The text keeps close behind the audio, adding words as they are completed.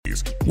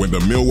Warriors when the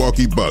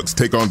Milwaukee Bucks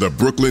take on the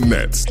Brooklyn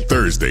Nets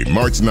Thursday,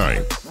 March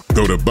 9th.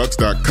 Go to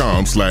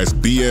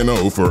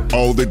bucks.com/BNO for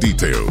all the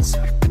details.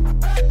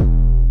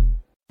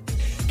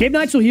 Gabe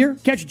Neitzel here.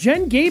 Catch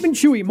Jen, Gabe, and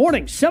Chewy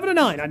mornings 7 to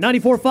 9 on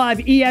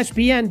 94.5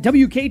 ESPN,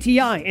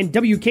 WKTI, and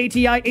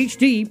WKTI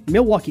HD,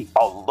 Milwaukee.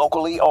 A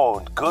locally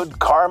owned Good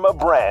Karma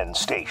brand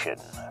station.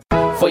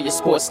 For your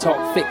sports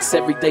talk fix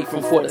every day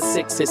from 4 to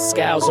 6, it's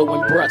Scalzo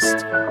and Brust.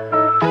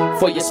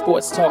 For your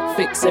sports talk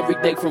fix every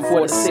day from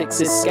 4 to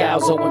 6, it's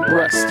Scalzo and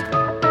Brust.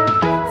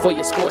 For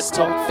your sports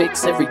talk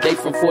fix every day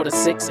from 4 to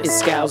 6,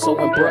 it's Scalzo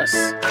and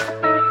Brust.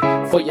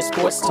 For your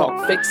sports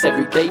talk fix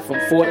every day from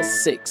 4 to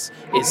 6,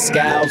 it's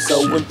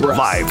Scalzo and Brust.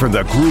 Live from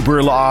the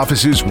Gruber Law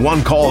Office's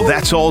One Call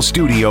That's All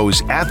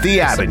studios at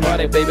the Avenue.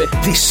 Party, baby.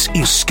 This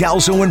is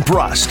Scalzo and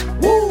Brust,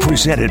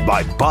 presented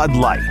by Bud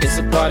Light. It's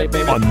a party,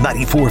 baby. On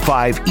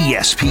 94.5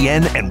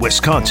 ESPN and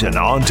Wisconsin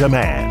On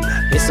Demand.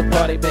 It's a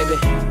party, baby.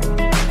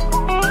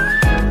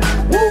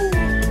 Woo!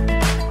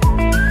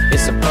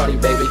 It's a party,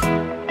 baby.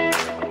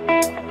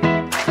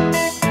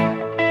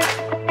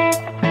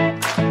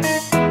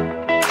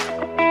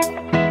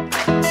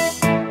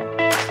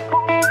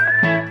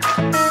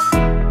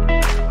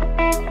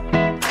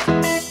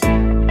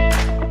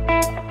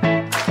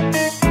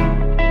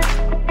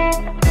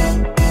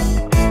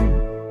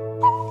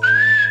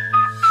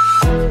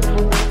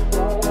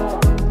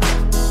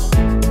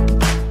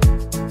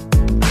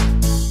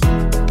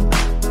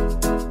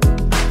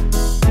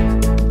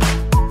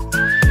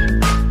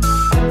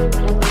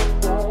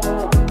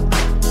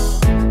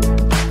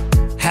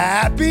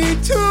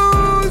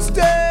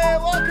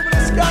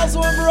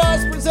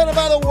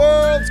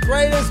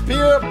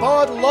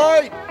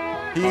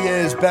 He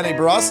is Benny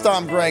Brust.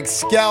 I'm Greg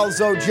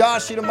Scalzo.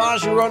 Josh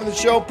Itamaji running the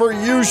show per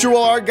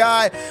usual. Our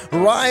guy,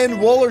 Ryan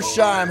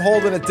Wollersheim,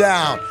 holding it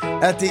down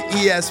at the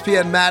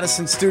ESPN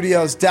Madison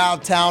Studios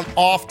downtown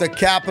off the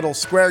Capitol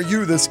Square.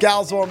 You, the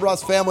Scalzo and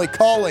Brust family,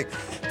 calling,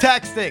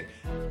 texting,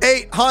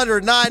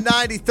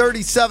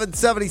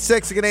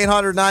 800-990-3776. Again,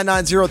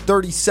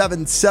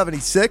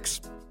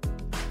 800-990-3776.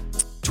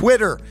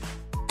 Twitter,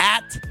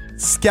 at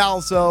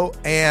Scalzo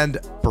and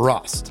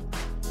Brust.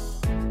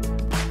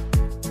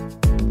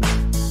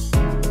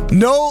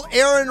 No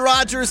Aaron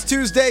Rodgers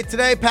Tuesday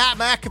today. Pat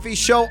McAfee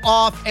show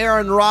off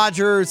Aaron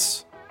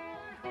Rodgers.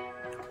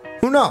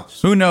 Who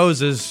knows? Who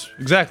knows is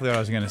exactly what I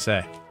was going to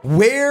say.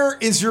 Where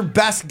is your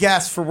best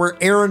guess for where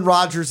Aaron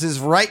Rodgers is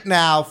right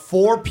now,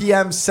 4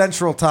 p.m.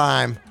 Central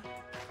Time,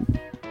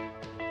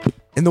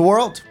 in the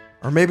world?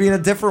 Or maybe in a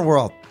different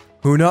world.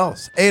 Who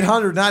knows?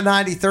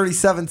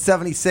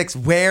 800-990-3776.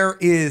 Where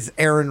is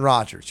Aaron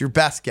Rodgers? Your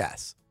best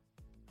guess.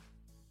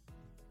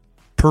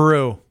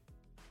 Peru.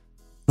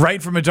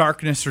 Right from a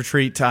darkness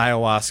retreat to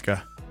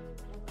ayahuasca.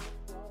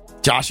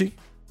 Joshy?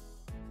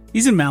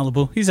 He's in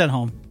Malibu. He's at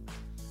home.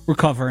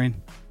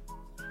 Recovering.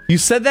 You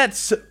said that.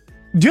 Do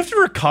you have to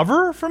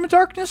recover from a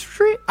darkness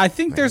retreat? I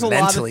think there's a lot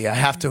of... Mentally, I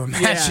have to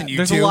imagine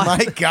you do.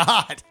 My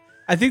God.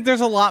 I think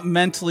there's a lot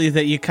mentally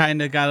that you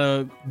kind of got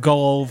to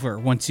go over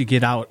once you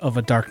get out of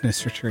a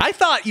darkness retreat. I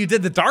thought you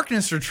did the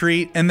darkness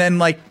retreat, and then,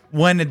 like,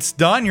 when it's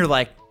done, you're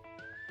like,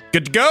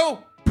 good to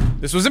go.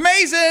 This was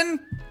amazing.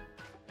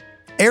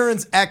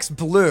 Aaron's ex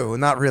Blue,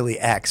 not really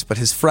ex, but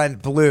his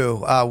friend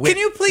Blue. Can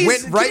you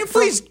please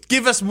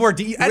give us more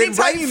details?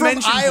 Anytime you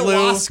mention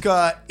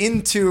ayahuasca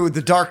into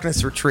the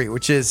darkness retreat,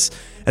 which is,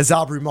 as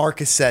Aubrey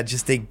Marcus said,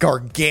 just a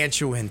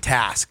gargantuan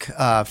task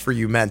for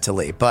you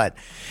mentally. But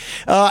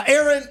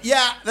Aaron,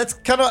 yeah, that's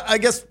kind of, I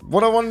guess,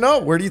 what I want to know.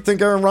 Where do you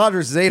think Aaron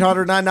Rodgers is?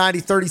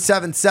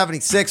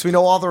 800-990-3776. We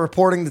know all the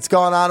reporting that's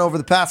gone on over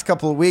the past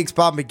couple of weeks.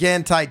 Bob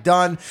McGinn, Ty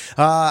Dunn,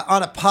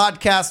 on a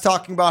podcast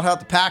talking about how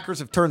the Packers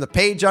have turned the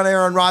page on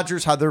Aaron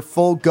Rodgers, how they're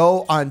full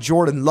go on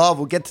Jordan Love.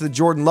 We'll get to the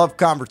Jordan Love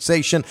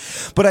conversation.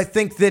 But I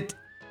think that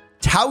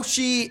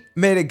Tausch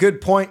made a good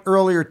point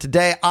earlier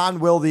today on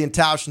Wilde and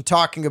Tausch and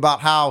talking about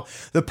how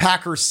the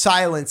Packers'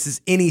 silence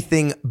is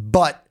anything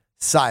but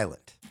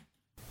silent.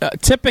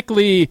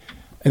 Typically,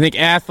 I think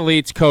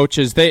athletes,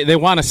 coaches, they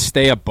want to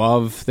stay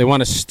above. They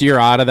want to steer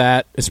out of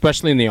that,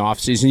 especially in the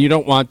offseason. You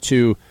don't want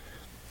to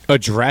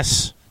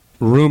address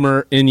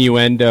rumor,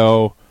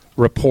 innuendo,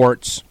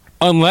 reports,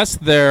 unless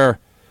they're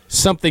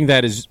something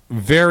that is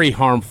very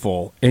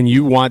harmful and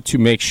you want to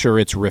make sure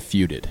it's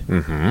refuted.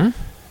 Mm-hmm.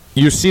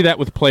 You see that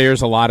with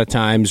players a lot of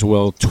times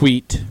will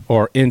tweet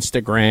or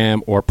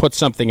Instagram or put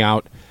something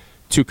out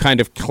to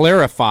kind of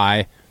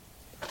clarify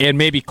and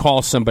maybe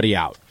call somebody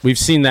out. We've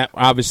seen that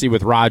obviously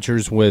with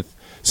Rodgers with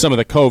some of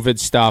the COVID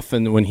stuff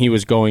and when he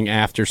was going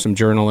after some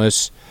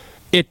journalists.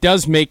 It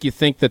does make you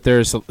think that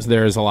there's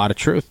a lot of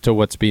truth to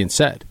what's being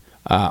said.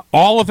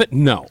 All of it,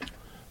 no.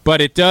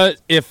 But it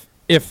does. If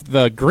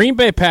the Green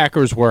Bay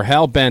Packers were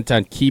hell-bent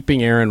on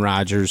keeping Aaron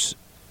Rodgers,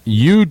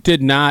 you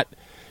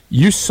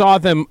saw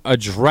them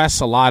address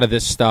a lot of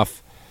this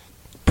stuff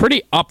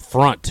pretty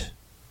upfront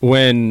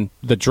when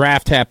the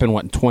draft happened,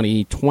 in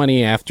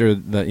 2020 after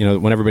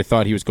when everybody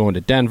thought he was going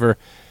to Denver.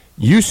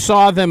 You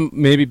saw them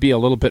maybe be a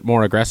little bit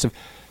more aggressive.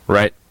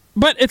 Right.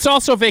 But it's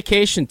also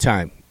vacation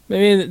time. I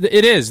mean,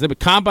 it is. The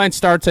combine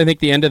starts, I think,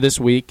 the end of this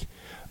week,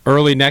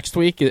 early next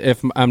week,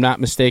 if I'm not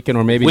mistaken,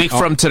 or maybe week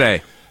from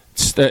today.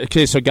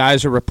 Okay, so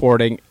guys are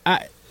reporting.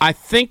 I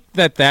think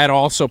that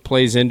also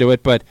plays into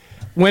it, but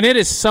when it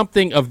is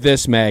something of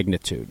this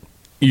magnitude,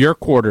 your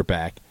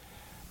quarterback,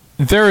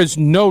 there is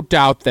no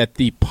doubt that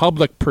the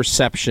public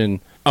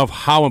perception of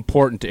how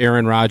important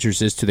Aaron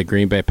Rodgers is to the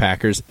Green Bay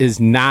Packers is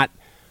not.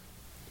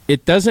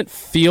 It doesn't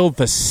feel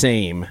the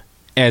same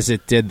as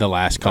it did the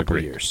last couple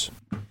of years.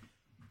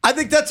 I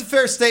think that's a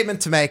fair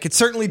statement to make. It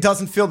certainly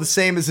doesn't feel the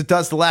same as it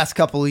does the last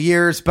couple of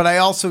years, but I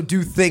also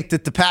do think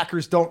that the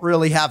Packers don't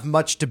really have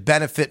much to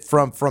benefit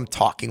from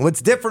talking.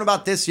 What's different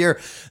about this year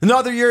than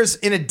other years,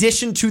 in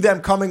addition to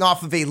them coming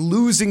off of a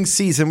losing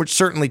season, which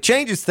certainly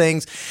changes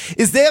things,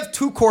 is they have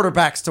 2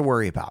 quarterbacks to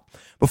worry about.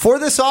 Before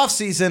this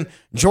offseason,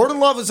 Jordan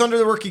Love was under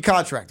the rookie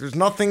contract. There's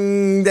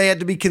nothing they had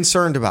to be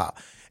concerned about.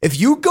 If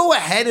you go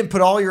ahead and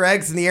put all your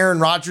eggs in the Aaron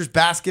Rodgers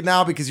basket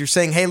now because you're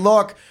saying, hey,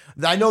 look,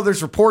 I know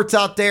there's reports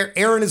out there.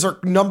 Aaron is our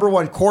number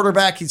 1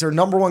 quarterback. He's our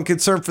number 1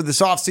 concern for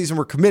this offseason.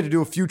 We're committed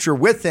to a future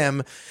with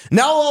him.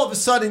 Now, all of a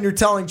sudden, you're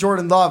telling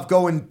Jordan Love,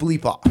 go and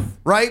bleep off,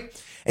 right?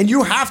 And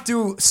you have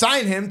to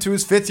sign him to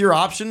his 5th-year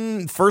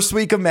option first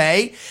week of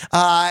May,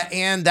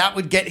 and that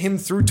would get him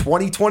through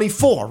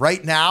 2024.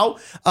 Right now,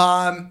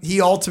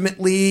 he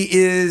ultimately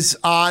is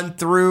on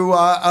through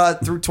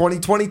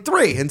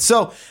 2023. And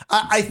so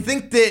I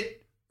think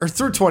that, or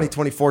through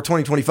 2024,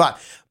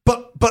 2025.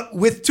 But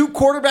with 2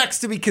 quarterbacks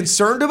to be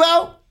concerned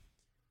about,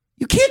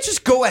 you can't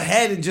just go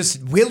ahead and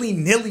just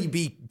willy-nilly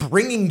be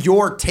bringing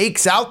your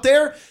takes out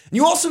there.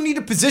 You also need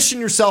to position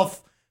yourself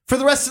for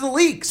the rest of the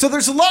league. So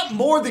there's a lot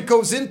more that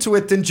goes into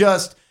it than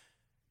just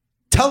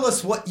tell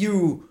us what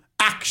you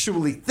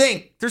actually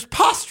think. There's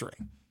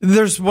posturing.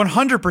 There's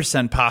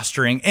 100%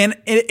 posturing. And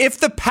if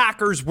the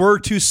Packers were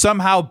to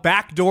somehow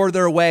backdoor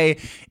their way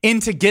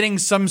into getting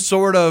some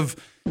sort of...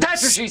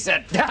 That's what she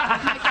said.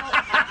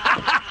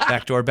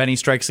 Backdoor Benny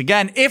strikes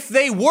again. If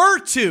they were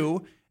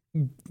to,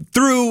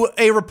 through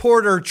a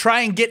reporter,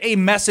 try and get a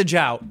message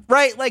out,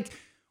 right? Like,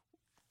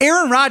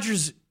 Aaron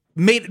Rodgers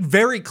made it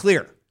very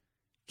clear.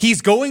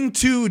 He's going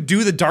to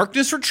do the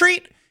darkness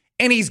retreat,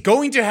 and he's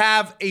going to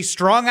have a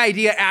strong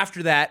idea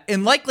after that.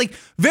 And likely,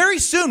 very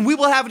soon, we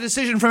will have a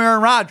decision from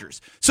Aaron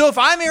Rodgers. So if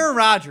I'm Aaron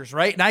Rodgers,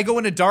 right, and I go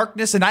into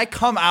darkness and I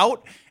come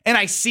out and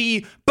I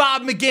see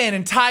Bob McGinn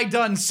and Ty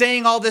Dunn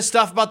saying all this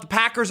stuff about the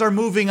Packers are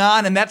moving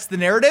on, and that's the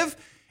narrative,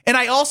 and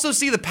I also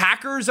see the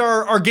Packers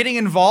are getting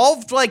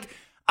involved, like,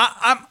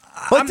 I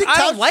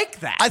don't like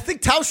that. I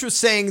think Tausch was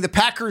saying the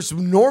Packers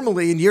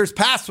normally in years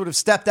past would have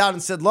stepped out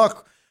and said,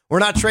 look, we're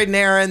not trading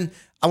Aaron.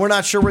 We're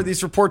not sure where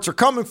these reports are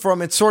coming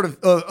from. It's sort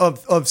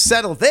of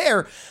settled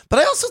there. But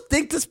I also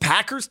think this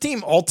Packers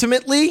team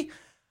ultimately,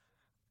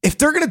 if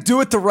they're going to do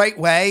it the right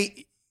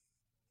way,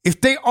 if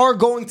they are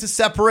going to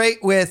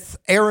separate with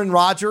Aaron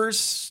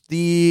Rodgers,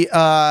 the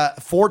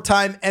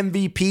 4-time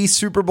MVP,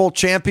 Super Bowl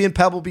champion,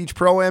 Pebble Beach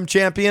Pro-Am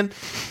champion,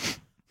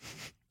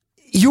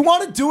 you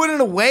want to do it in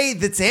a way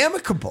that's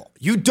amicable.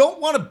 You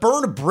don't want to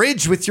burn a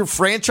bridge with your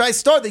franchise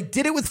star. They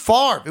did it with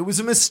Favre. It was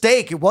a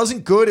mistake. It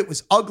wasn't good. It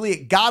was ugly.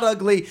 It got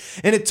ugly.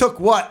 And it took,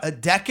 a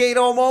decade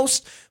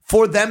almost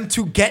for them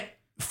to get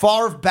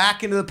Favre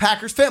back into the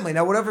Packers family.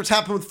 Now, whatever's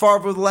happened with Favre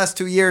over the last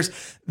 2 years,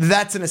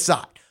 that's an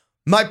aside.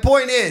 My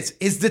point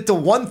is that the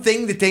one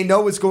thing that they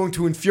know is going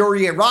to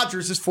infuriate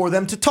Rodgers is for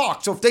them to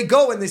talk. So if they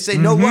go and they say,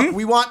 no, look,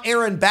 we want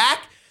Aaron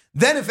back,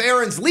 then if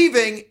Aaron's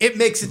leaving, it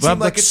makes it seem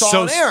like it's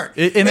all on Aaron.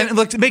 And then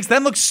it makes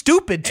them look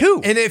stupid,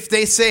 too. And if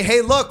they say,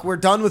 hey, look, we're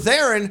done with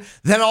Aaron,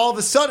 then all of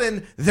a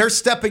sudden they're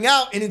stepping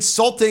out and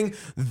insulting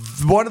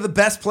one of the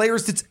best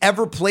players that's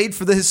ever played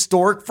for the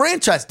historic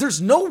franchise. There's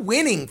no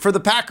winning for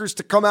the Packers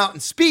to come out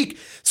and speak.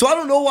 So I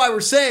don't know why we're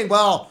saying,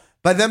 well,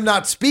 by them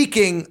not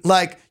speaking,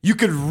 like, you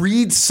could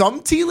read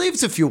some tea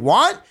leaves if you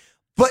want,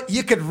 but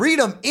you could read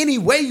them any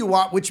way you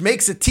want, which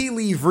makes a tea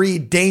leaf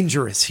read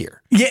dangerous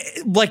here. Yeah,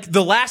 like,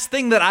 the last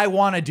thing that I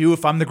want to do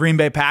if I'm the Green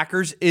Bay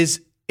Packers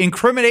is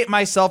incriminate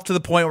myself to the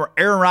point where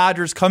Aaron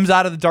Rodgers comes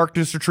out of the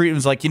darkness retreat and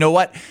is like, you know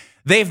what?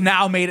 They've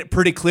now made it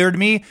pretty clear to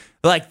me,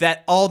 like,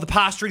 that all the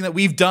posturing that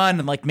we've done,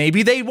 and, like,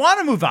 maybe they want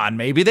to move on,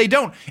 maybe they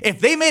don't. If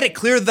they made it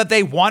clear that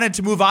they wanted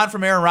to move on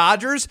from Aaron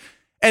Rodgers,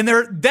 and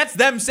that's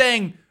them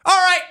saying, all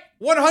right,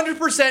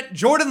 100%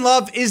 Jordan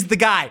Love is the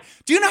guy.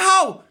 Do you know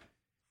how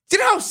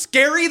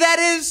scary that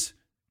is?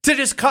 To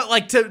just cut,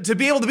 like, to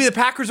be able to be the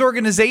Packers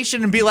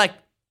organization and be like,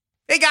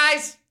 hey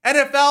guys,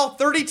 NFL,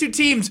 32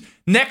 teams.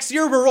 Next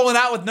year we're rolling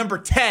out with number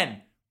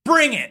 10.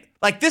 Bring it.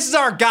 Like, this is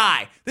our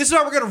guy. This is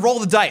how we're going to roll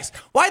the dice.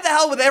 Why the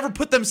hell would they ever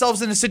put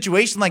themselves in a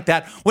situation like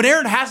that when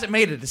Aaron hasn't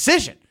made a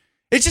decision?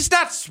 It's just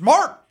not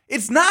smart.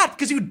 It's not,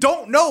 because you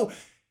don't know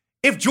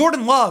if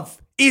Jordan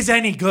Love is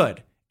any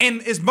good.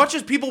 And as much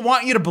as people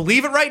want you to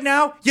believe it right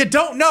now, you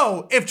don't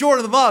know if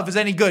Jordan Love is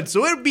any good.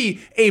 So it would be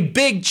a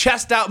big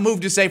chest out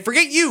move to say,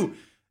 forget you.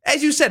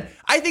 As you said,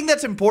 I think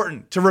that's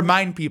important to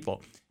remind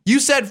people. You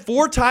said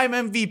 4-time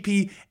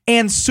MVP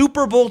and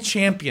Super Bowl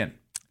champion.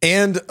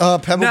 And Pebble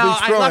Beach Pro-Am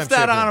I left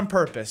that champion. on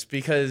purpose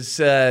because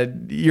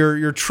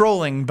you're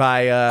trolling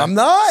by I'm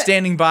not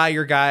standing by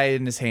your guy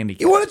in his handicap.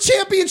 He won a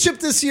championship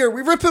this year.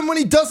 We rip him when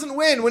he doesn't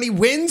win. When he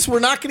wins, we're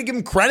not going to give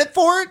him credit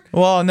for it.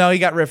 Well, no, he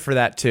got ripped for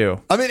that too.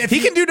 I mean, if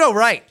he can do no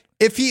right.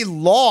 If he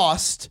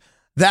lost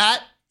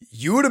that,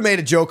 you would have made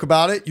a joke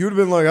about it. You would have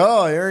been like,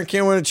 "Oh, Aaron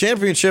can't win a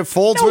championship."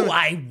 Folds. No,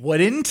 I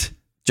wouldn't.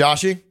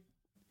 Joshy,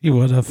 you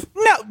would have.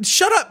 No,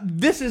 shut up.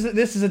 This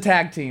is a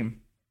tag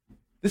team.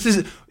 This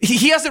is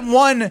he hasn't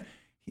won.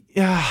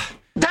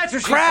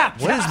 That's crap.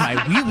 What is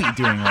my wee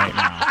doing right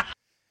now?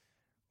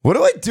 What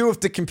do I do if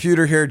the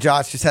computer here,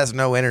 Josh, just has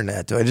no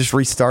internet? Do I just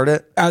restart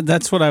it?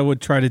 That's what I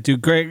would try to do.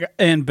 Greg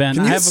and Ben,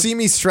 can you see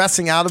me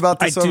stressing out about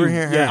this over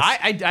here? Yes.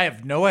 I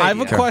have no idea. I have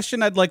a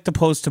question I'd like to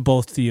pose to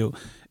both of you.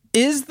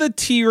 Is the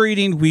tea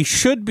reading we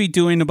should be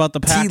doing about the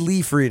tea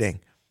leaf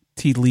reading?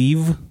 Tea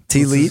leaf?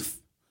 Tea leaf?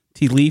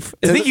 Tea leaf?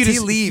 I think you tea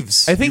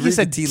leaves. I think you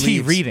said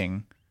tea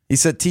reading. He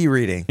said tea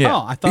reading. Yeah.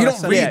 Oh, I thought you I don't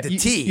said, read the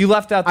tea. You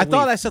left out the I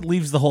thought leaf. I said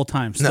leaves the whole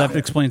time, so that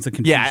explains the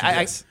confusion.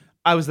 Yeah,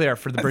 I was there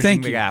for the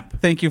bridging the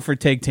gap. Thank you for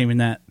tag teaming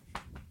that.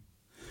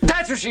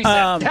 That's what she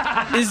said.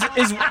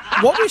 Is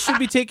what we should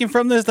be taking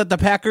from this that the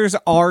Packers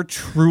are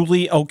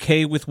truly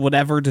okay with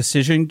whatever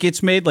decision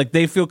gets made? Like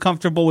they feel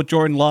comfortable with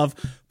Jordan Love,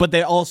 but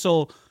they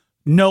also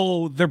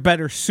know they're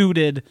better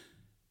suited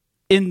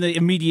in the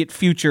immediate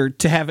future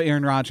to have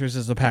Aaron Rodgers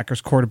as the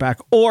Packers quarterback?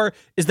 Or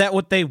is that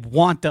what they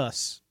want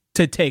us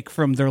to take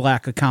from their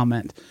lack of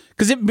comment?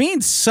 Because it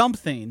means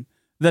something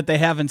that they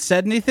haven't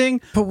said anything.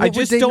 But I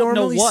just don't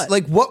know what.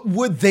 Like, what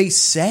would they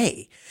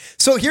say?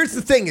 So here's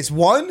the thing is,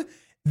 one,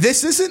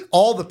 this isn't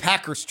all the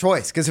Packers'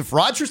 choice. Because if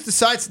Rodgers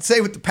decides to stay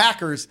with the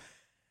Packers,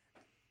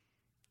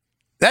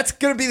 that's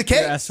going to be the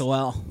case. You're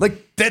SOL.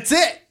 Like, that's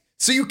it.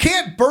 So you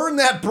can't burn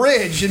that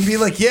bridge and be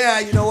like, yeah,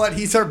 you know what?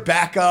 He's our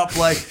backup.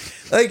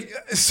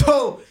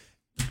 So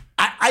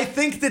I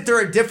think that there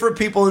are different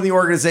people in the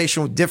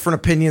organization with different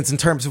opinions in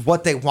terms of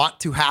what they want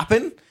to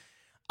happen.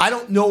 I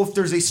don't know if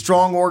there's a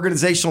strong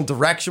organizational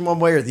direction one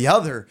way or the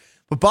other.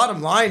 But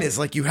bottom line is,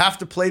 like, you have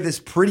to play this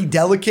pretty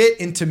delicate.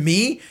 And to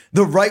me,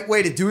 the right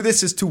way to do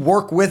this is to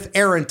work with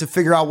Aaron to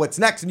figure out what's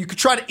next. And you could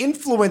try to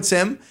influence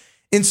him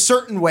in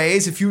certain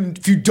ways. If you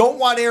don't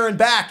want Aaron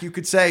back, you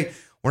could say,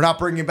 we're not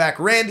bringing back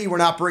Randy. We're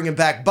not bringing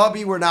back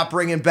Bubby. We're not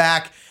bringing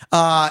back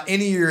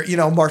any of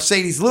your,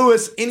 Mercedes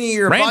Lewis, any of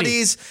your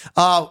buddies.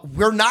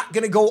 We're not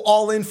going to go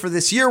all in for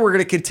this year. We're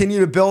going to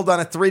continue to build on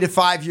a 3 to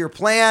 5 year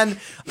plan.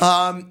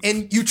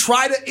 And you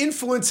try to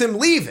influence him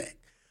leaving.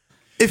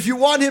 If you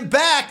want him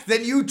back,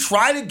 then you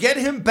try to get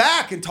him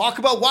back and talk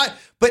about why.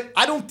 But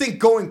I don't think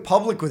going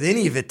public with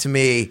any of it, to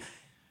me,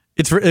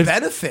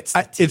 benefits.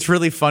 It's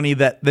really funny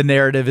that the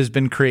narrative has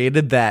been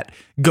created that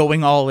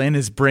going all in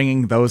is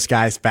bringing those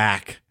guys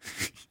back.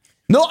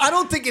 No, I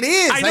don't think it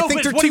is. I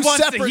think they're two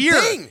separate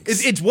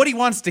things. It's what he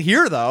wants to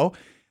hear, though.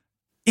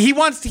 He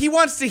wants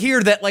to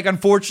hear that, like,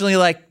 unfortunately,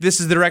 like,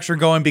 this is the direction we're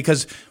going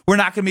because we're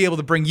not going to be able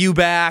to bring you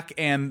back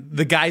and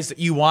the guys that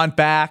you want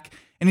back.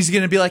 And he's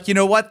going to be like, you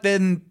know what?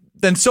 Then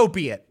so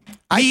be it.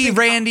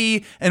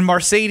 Randy, and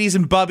Mercedes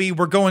and Bubby,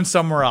 we're going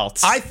somewhere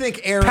else. I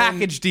think Aaron...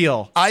 Package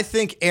deal. I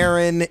think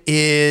Aaron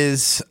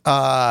is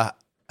not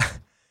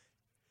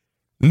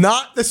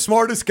the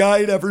smartest guy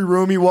in every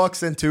room he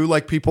walks into,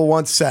 like people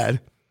once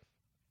said.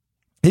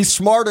 He's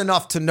smart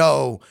enough to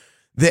know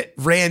that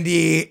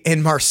Randy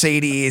and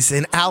Mercedes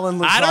and Alan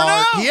Lazard... I don't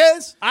know. He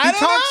is. He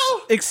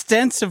talks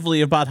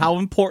extensively about how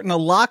important a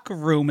locker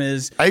room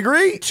is. I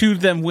agree. To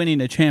them winning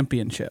a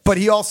championship. But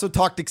he also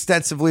talked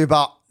extensively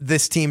about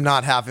this team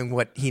not having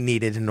what he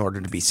needed in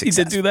order to be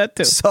successful. He did do that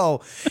too.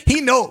 So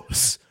he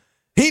knows.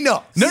 He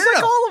knows. No.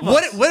 Like all of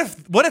us.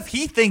 What if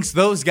he thinks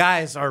those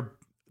guys are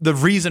the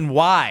reason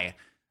why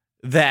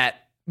that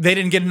they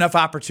didn't get enough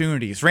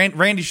opportunities?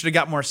 Randy should have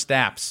got more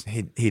snaps.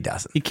 He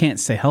doesn't. He can't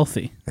stay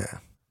healthy. Yeah.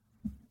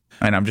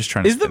 And I'm just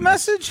trying to. Is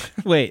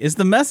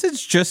the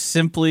message just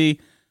simply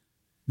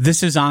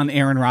this is on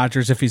Aaron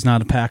Rodgers if he's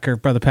not a Packer,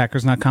 but the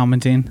Packers not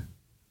commenting?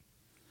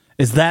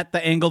 Is that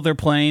the angle they're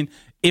playing?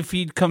 If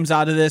he comes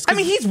out of this, I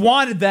mean, he's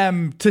wanted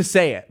them to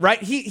say it,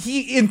 right?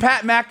 He in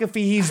Pat McAfee,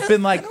 he's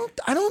been like,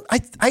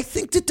 I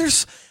think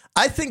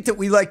that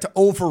we like to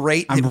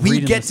overrate that we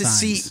get to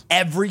see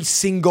every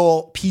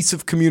single piece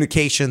of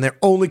communication. They're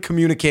only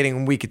communicating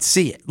when we could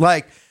see it.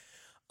 Like,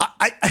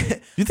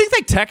 you think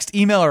they text,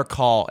 email, or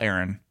call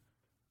Aaron?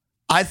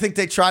 I think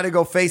they try to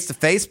go face to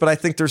face, but I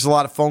think there's a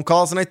lot of phone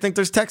calls and I think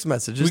there's text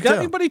messages. We got too.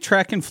 anybody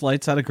tracking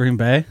flights out of Green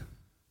Bay?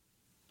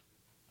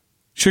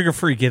 Sugar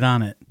free, get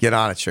on it. Get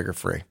on it, sugar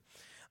free.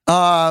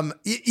 I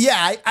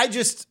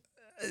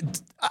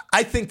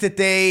think that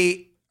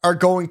they are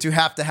going to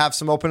have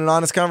some open and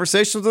honest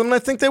conversations with them, and I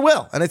think they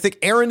will. And I think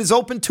Aaron is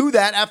open to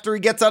that after he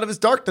gets out of his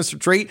darkness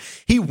retreat.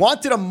 He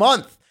wanted a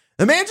month.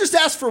 The man just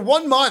asked for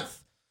 1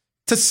 month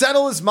to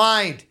settle his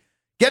mind,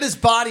 get his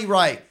body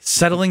right.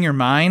 Settling your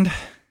mind?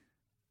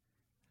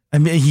 I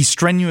mean, he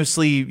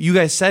strenuously, you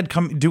guys said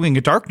doing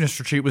a darkness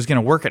retreat was going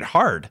to work it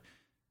hard.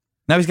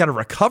 Now he's got to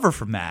recover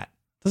from that.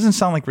 Doesn't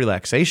sound like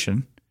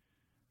relaxation.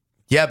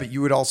 Yeah, but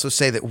you would also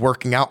say that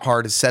working out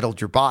hard has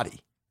settled your body.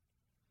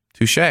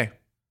 Touche.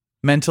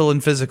 Mental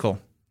and physical.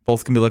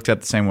 Both can be looked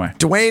at the same way.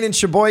 Dwayne and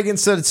Sheboygan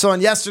said, so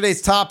on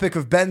yesterday's topic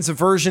of Ben's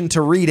aversion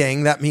to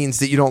reading, that means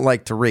that you don't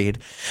like to read.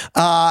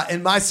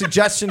 And my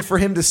suggestion for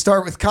him to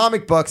start with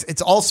comic books,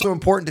 it's also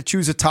important to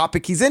choose a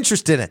topic he's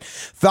interested in.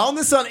 Found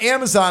this on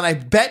Amazon. I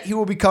bet he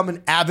will become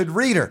an avid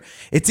reader.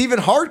 It's even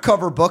a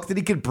hardcover book that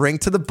he could bring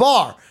to the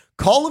bar.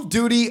 Call of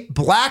Duty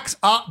Black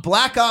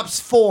Ops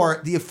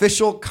 4, the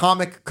official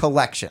comic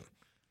collection.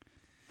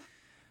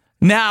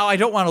 Now, I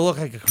don't want to look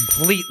like a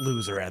complete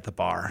loser at the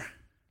bar.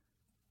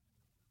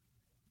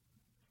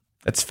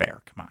 That's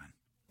fair. Come on.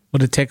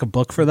 Would it take a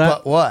book for that?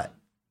 But what?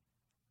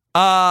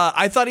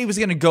 I thought he was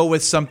going to go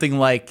with something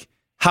like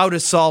how to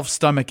solve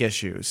stomach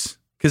issues.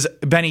 Because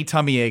Benny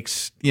tummy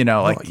aches, you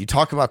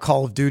talk about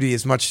Call of Duty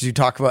as much as you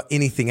talk about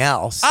anything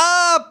else.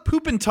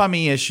 Poop and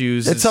tummy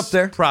issues. It's up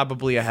there.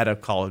 Probably ahead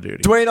of Call of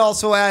Duty. Dwayne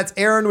also adds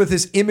Aaron with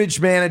his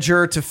image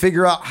manager to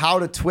figure out how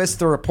to twist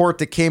the report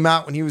that came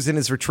out when he was in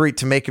his retreat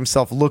to make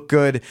himself look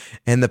good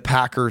and the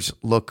Packers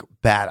look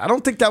bad. I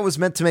don't think that was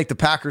meant to make the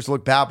Packers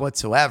look bad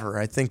whatsoever.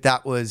 I think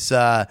that was,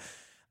 I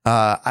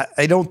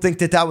don't think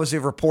that was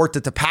a report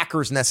that the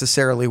Packers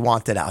necessarily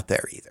wanted out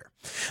there either.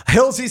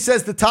 Hillsy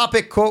says the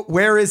topic, quote,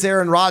 where is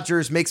Aaron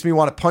Rodgers, makes me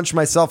want to punch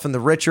myself in the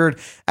Richard.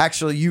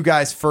 Actually, you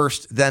guys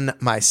first, then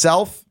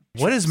myself.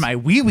 What is my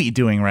wee-wee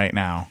doing right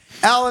now?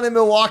 Alan in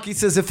Milwaukee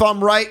says, if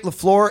I'm right,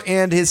 LaFleur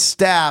and his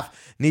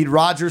staff need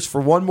Rodgers for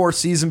one more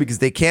season because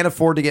they can't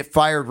afford to get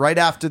fired right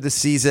after the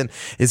season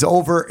is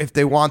over if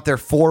they want their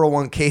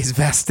 401ks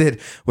vested.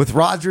 With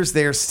Rodgers,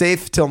 they are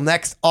safe till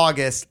next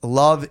August.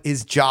 Love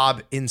is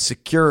job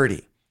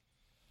insecurity.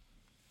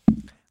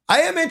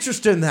 I am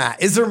interested in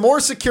that. Is there more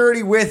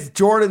security with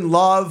Jordan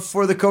Love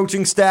for the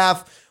coaching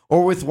staff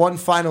or with one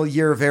final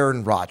year of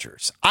Aaron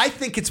Rodgers? I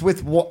think it's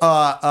with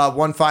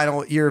one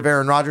final year of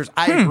Aaron Rodgers.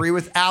 I agree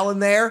with Alan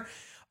there.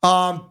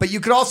 But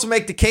you could also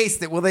make the case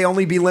that will they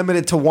only be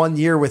limited to 1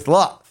 year with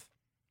Love?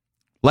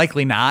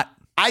 Likely not.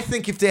 I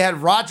think if they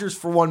had Rodgers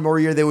for one more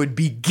year, they would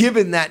be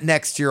given that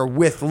next year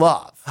with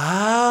Love. So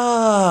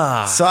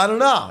I don't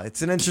know.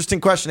 It's an interesting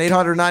question.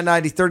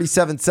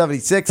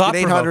 800-990-3776. Get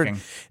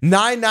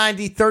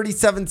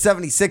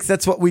 800-990-3776.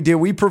 That's what we do.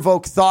 We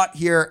provoke thought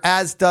here,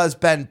 as does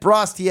Ben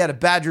Brust. He had a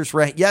Badgers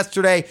rant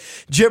yesterday.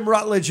 Jim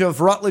Rutledge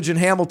of Rutledge and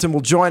Hamilton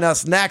will join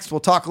us next. We'll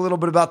talk a little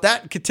bit about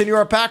that and continue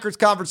our Packers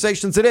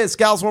conversations. It is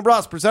Scalzo and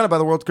Brust, presented by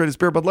the world's greatest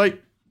beer, Bud Light.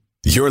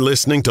 You're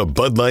listening to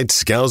Bud Light,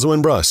 Scalzo,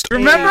 and Brust.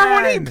 Remember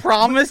when he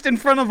promised in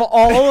front of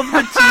all of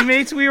the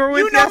teammates we were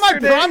with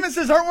yesterday? My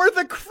promises aren't worth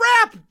a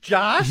crap,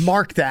 Josh.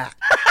 Mark that.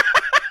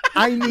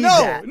 I need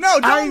that.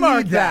 No, don't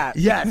mark that.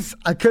 Yes,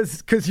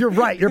 because you're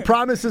right. Your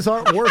promises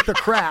aren't worth a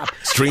crap.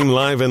 Stream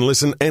live and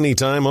listen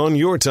anytime on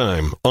your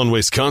time on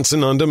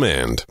Wisconsin On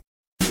Demand.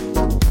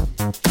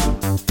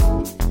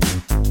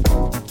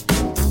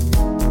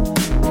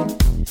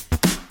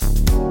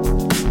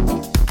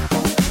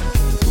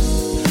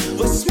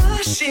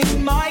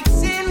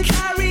 Mics in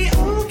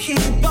karaoke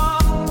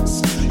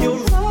bars. You're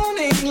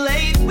running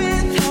late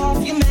with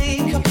half your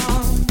makeup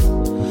on.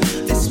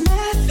 This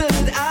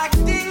method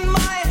acting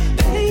might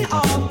pay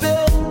our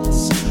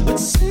bills, but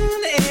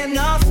soon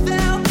enough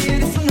they'll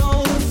get it from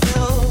no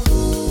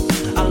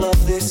fill. I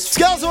love this.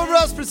 Scalzo and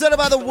Brust, presented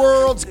by the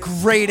world's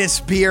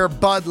greatest beer,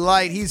 Bud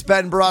Light. He's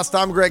Ben Brust.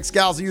 I'm Greg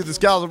Scalzo. You, the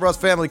Scalzo Brust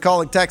family,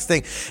 calling,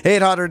 texting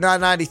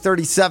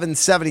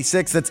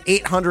 800-990-3776. That's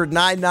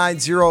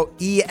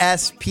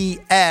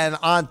 800-990-ESPN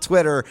on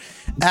Twitter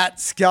at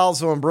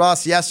Scalzo and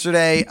Brust.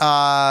 Yesterday,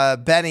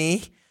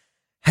 Benny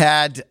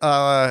had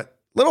a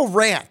little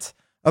rant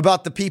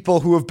about the people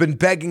who have been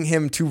begging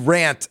him to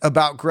rant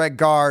about Greg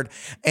Gard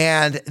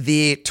and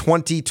the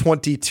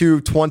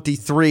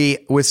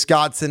 2022-23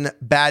 Wisconsin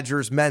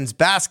Badgers men's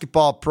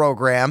basketball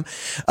program.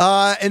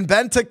 And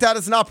Ben took that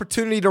as an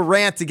opportunity to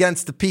rant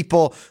against the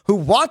people who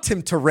want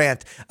him to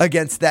rant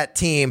against that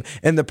team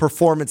and the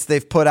performance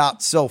they've put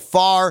out so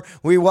far.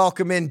 We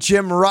welcome in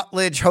Jim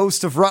Rutledge,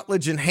 host of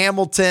Rutledge and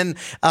Hamilton,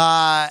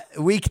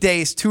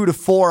 weekdays 2 to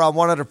 4 on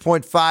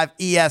 100.5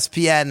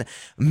 ESPN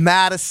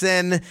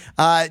Madison.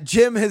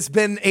 Jim has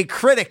been a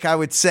critic, I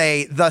would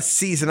say, this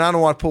season. I don't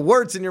want to put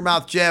words in your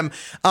mouth, Jim,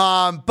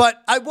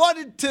 but I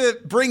wanted to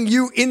bring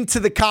you into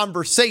the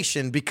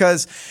conversation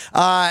because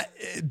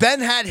Ben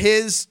had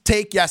his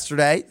take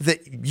yesterday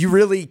that you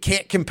really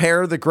can't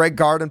compare the Greg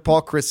Gard and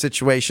Paul Chryst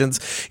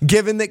situations,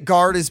 given that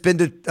Gard has been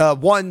to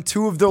won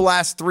 2 of their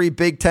last 3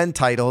 Big Ten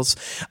titles.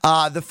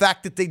 The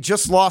fact that they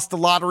just lost the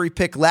lottery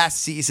pick last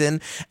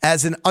season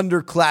as an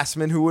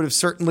underclassman who would have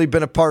certainly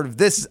been a part of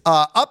this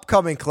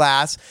upcoming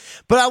class.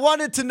 But I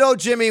wanted to know,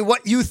 Jimmy,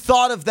 what you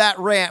thought of that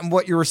rant and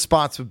what your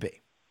response would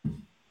be.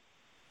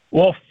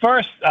 Well,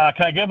 first,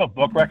 can I give a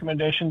book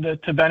recommendation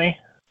to Benny?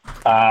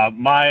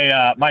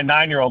 My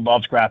 9-year-old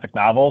loves graphic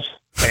novels,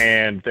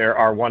 and there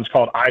are ones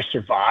called I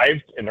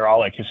Survived, and they're all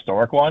like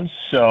historic ones.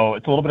 So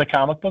it's a little bit of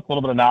comic book, a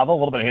little bit of novel, a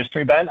little bit of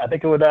history, Ben. I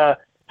think it would help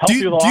you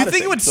with a lot of things. Do you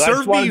think it would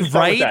serve me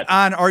right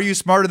on Are You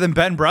Smarter Than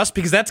Ben Brust?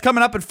 Because that's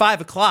coming up at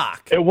 5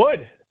 o'clock. It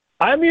would.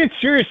 I mean,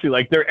 seriously,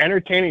 like, they're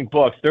entertaining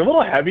books. They're a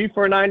little heavy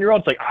for a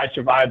 9-year-old. It's like I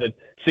Survived the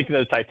Sinking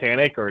of the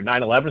Titanic or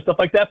 9/11 and stuff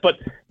like that. But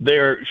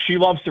she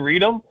loves to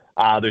read them.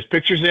 There's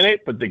pictures in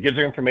it, but they give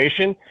her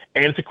information,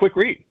 and it's a quick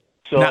read.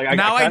 So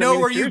now I know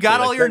where you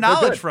got all your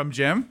knowledge from,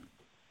 Jim.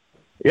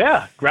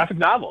 Yeah, graphic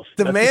novels.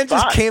 The man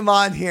just came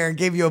on here and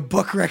gave you a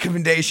book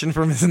recommendation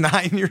from his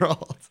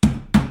 9-year-old.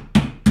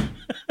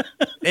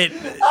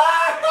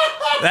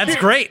 That's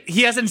great.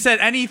 He hasn't said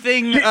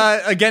anything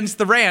against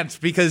the rant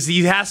because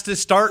he has to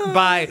start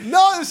by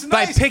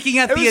picking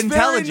at the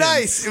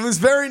intelligence. It was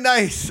very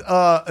nice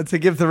to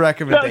give the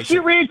recommendation.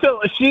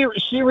 No,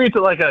 she reads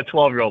at like a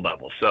 12-year-old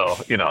level. So,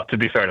 to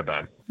be fair to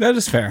Ben. That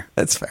is fair.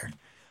 That's fair.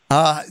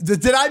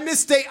 Did I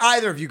misstate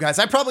either of you guys?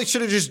 I probably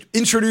should have just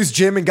introduced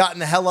Jim and gotten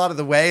the hell out of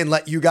the way and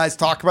let you guys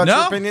talk about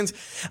your opinions.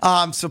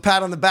 So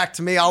pat on the back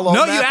to me. I'll own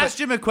that. You asked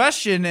Jim a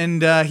question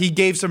and he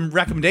gave some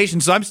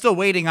recommendations. So I'm still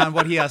waiting on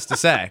what he has to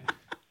say.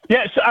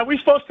 Yeah, so are we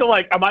supposed to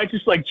am I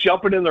just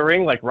jumping in the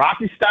ring like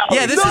Rocky style?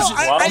 Yeah, this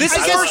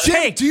is first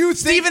take. Do you think,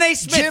 Stephen A.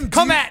 Smith, Jim,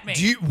 come at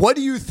me. What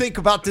do you think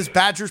about this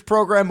Badgers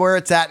program, where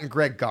it's at, and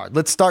Greg Gard?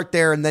 Let's start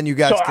there, and then you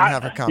guys can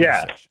have a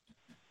conversation. Yeah.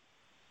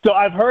 So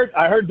I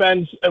heard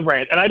Ben's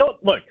rant, and I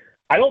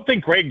don't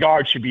think Greg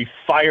Gard should be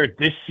fired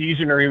this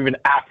season or even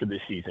after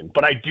this season,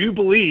 but I do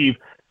believe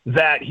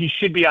that he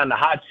should be on the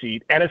hot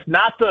seat, and it's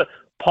not the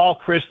Paul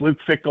Chryst, Luke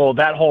Fickell,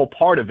 that whole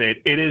part of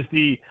it. It is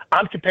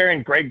I'm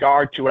comparing Greg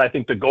Gard to what I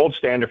think the gold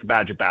standard for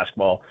Badger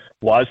basketball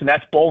was, and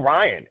that's Bo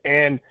Ryan.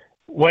 And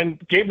when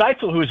Gabe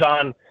Neitzel, who's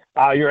on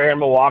your air in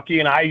Milwaukee,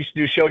 and I used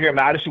to do a show here in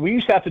Madison, we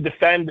used to have to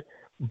defend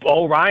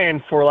Bo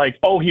Ryan for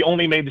he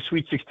only made the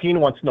Sweet 16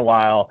 once in a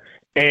while,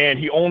 and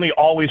he only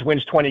always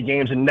wins 20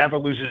 games and never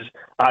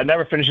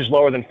finishes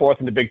lower than fourth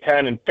in the Big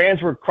Ten. And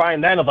fans were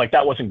crying then of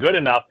that wasn't good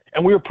enough.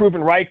 And we were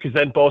proven right because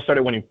then Bo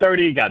started winning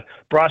 30, got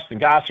Brust and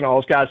Goss and all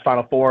those guys,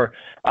 Final Four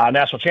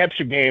national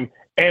championship game.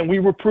 And we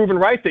were proven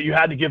right that you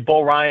had to give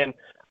Bo Ryan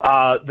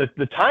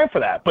the time for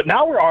that. But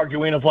now we're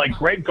arguing of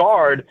Greg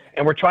Gard,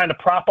 and we're trying to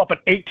prop up an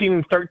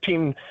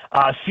 18-13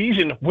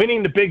 season,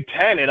 winning the Big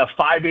Ten at a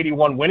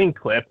 581 winning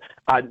clip.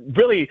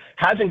 Really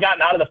hasn't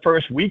gotten out of the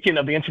first weekend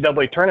of the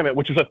NCAA tournament,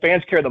 which is what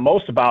fans care the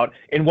most about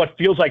in what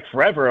feels like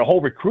forever, a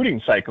whole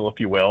recruiting cycle, if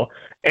you will.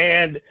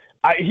 And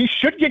he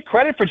should get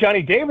credit for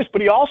Johnny Davis,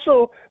 but he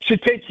also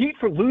should take heat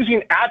for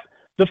losing at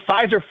the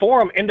Pfizer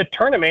Forum in the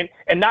tournament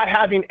and not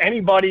having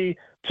anybody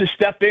to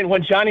step in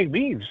when Johnny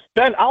leaves.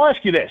 Ben, I'll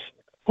ask you this.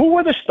 Who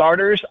were the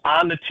starters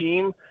on the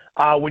team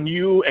when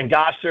you and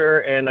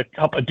Gosser and a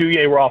couple of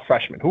Douye were all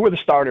freshmen? Who were the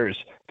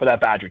starters for that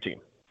Badger team?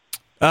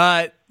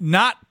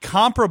 Not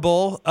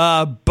comparable,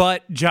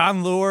 but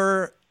John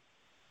Lure,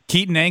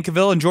 Keaton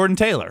Ankeville, and Jordan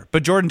Taylor.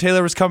 But Jordan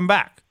Taylor was coming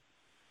back.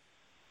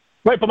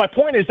 Right, but my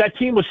point is that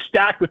team was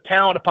stacked with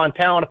talent upon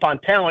talent upon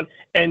talent,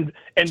 and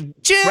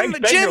Jim,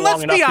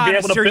 let's be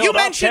honest here. You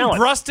mentioned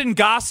Brust and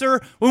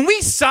Gosser. When we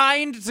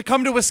signed to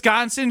come to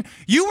Wisconsin,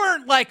 you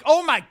weren't like,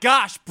 oh my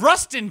gosh,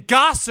 Brust and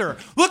Gosser.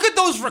 Look at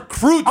those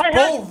recruits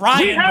Bo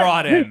Ryan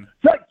brought in.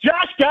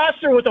 Josh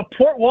Gosser was a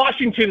Port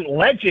Washington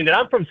legend, and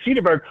I'm from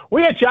Cedarburg.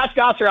 We had Josh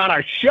Gosser on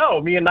our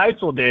show, me and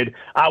Neitzel did.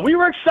 We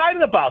were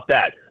excited about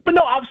that. But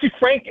no, obviously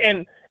Frank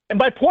and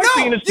my point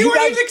being is you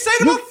weren't even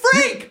excited about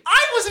Frank.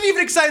 I wasn't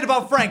even excited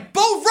about Frank.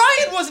 Bo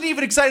Ryan wasn't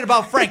even excited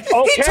about Frank.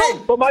 Okay,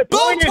 but my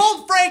point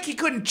told Frank he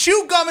couldn't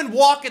chew gum and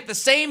walk at the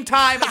same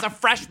time as a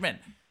freshman.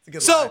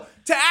 So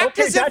to act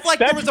as if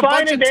there was a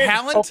bunch of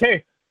talent.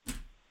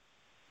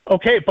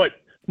 Okay, but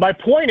my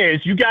point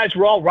is you guys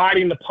were all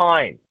riding the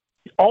pine.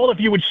 All of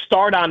you would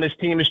start on this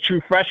team as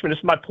true freshmen. This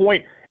is my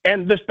point.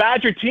 And this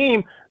Badger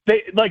team,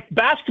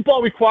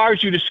 basketball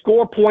requires you to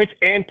score points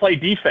and play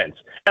defense.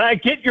 And I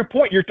get your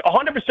point. You're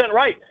 100%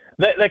 right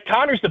that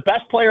Connor's the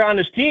best player on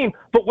this team,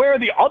 but where are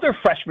the other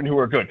freshmen who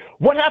are good?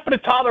 What happened to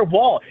Tyler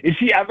Wall? Is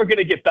he ever going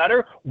to get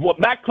better?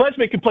 Matt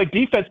Klesmit can play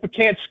defense but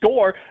can't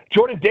score.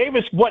 Jordan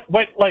Davis went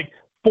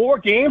 4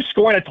 games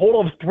scoring a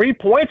total of 3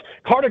 points.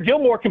 Carter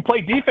Gilmore can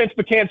play defense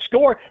but can't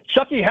score.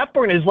 Chucky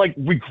Hepburn is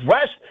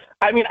regressed.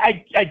 I mean,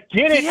 I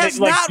get it. He has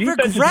not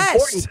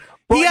regressed.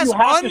 He has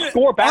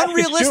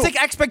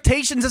unrealistic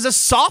expectations as a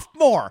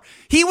sophomore.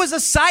 He was a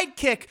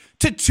sidekick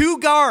to 2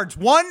 guards,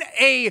 one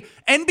a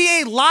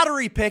NBA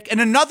lottery pick and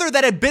another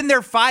that had been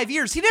there 5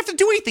 years. He didn't have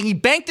to do anything. He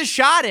banked a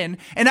shot in,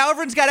 and now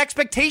everyone's got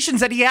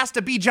expectations that he has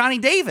to be Johnny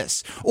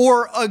Davis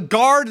or a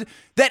guard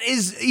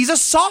he's a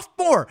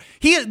sophomore.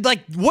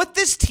 What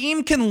this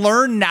team can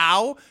learn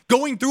now,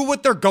 going through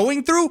what they're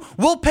going through,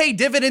 will pay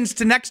dividends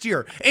to next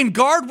year, and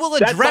Gard will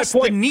address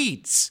the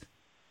needs.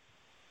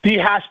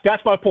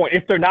 That's my point.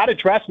 If they're not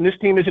addressed and this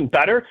team isn't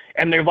better,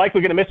 and they're likely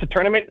going to miss the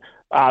tournament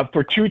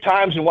for 2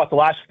 times in the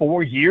last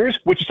 4 years,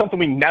 which is something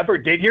we never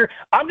did here,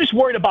 I'm just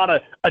worried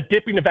about a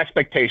dipping of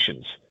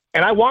expectations.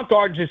 And I want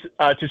Gard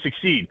to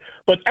succeed.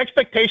 But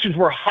expectations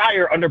were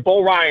higher under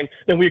Bo Ryan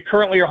than we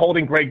currently are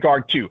holding Greg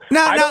Gard to.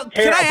 I don't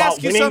care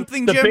about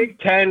winning the Big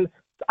Ten.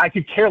 I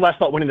could care less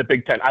about winning the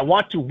Big Ten. I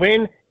want to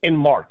win in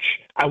March.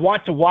 I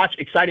want to watch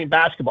exciting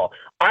basketball.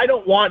 I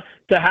don't want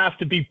to have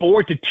to be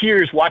bored to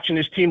tears watching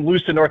this team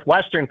lose to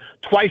Northwestern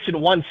twice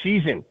in one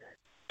season.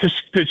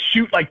 to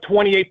shoot like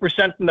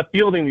 28% from the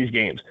field in these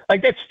games.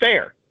 Like, that's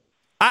fair.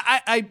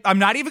 I'm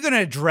not even going to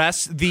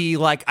address the,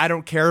 like, I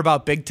don't care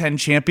about Big Ten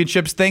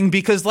championships thing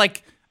because,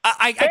 like,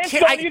 I Fans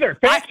can't. don't either.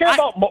 Fans care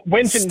about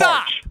wins in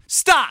March.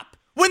 Stop.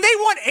 When they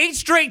won 8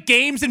 straight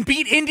games and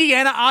beat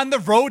Indiana on the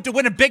road to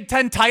win a Big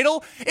Ten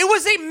title, it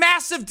was a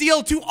massive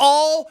deal to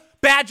all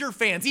Badger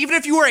fans, even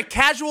if you were a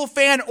casual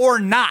fan or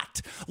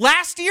not.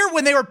 Last year,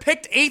 when they were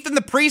picked 8th in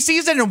the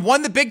preseason and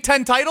won the Big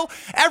Ten title,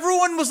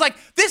 everyone was like,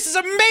 this is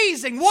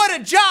amazing. What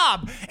a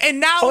job. And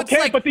now it's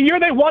like... but the year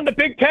they won the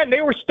Big Ten,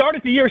 they were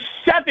started the year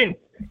 7th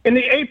in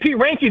the AP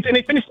rankings, and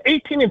they finished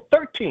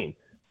 18-13.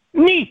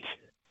 Neat.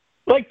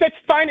 Like, that's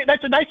fine.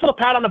 That's a nice little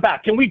pat on the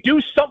back. Can we do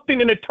something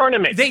in a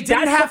tournament? They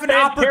didn't have an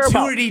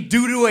opportunity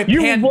due to a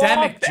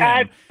pandemic,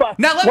 Jim.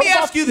 Now, let me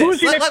ask you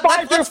this. You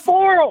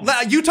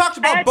talked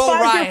about Bo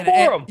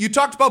Ryan. You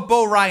talked about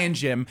Bo Ryan,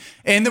 Jim.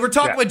 And then we're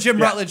talking with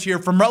Jim Rutledge here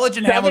from Rutledge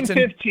and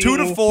Hamilton,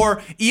 2-4,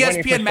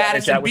 ESPN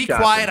Madison. Be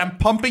quiet. I'm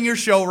pumping your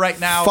show right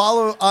now.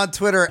 Follow on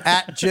Twitter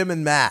at Jim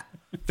and Matt.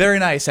 Very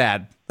nice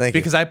ad. Thank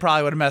you. Because I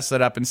probably would have messed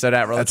it up and said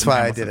at Rutledge. That's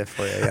why I did it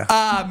for you,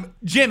 yeah.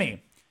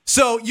 Jimmy.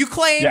 So you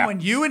claim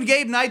when you and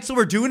Gabe Neitzel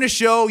were doing a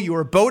show, you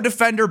were Bo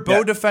defender.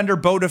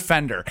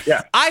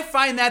 Yeah. I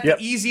find that the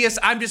easiest.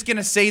 I'm just going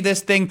to say this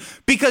thing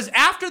because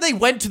after they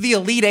went to the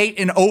Elite Eight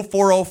in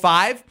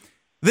 04-05,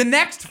 the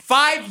next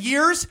 5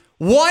 years,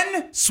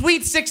 1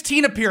 Sweet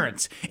 16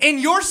 appearance. In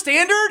your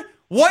standard,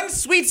 1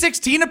 Sweet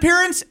 16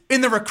 appearance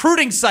in the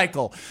recruiting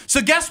cycle.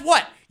 So guess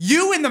what?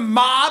 You and the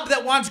mob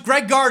that wants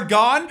Greg Gard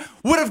gone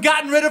would have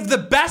gotten rid of the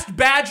best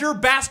Badger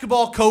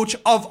basketball coach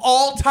of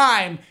all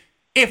time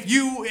if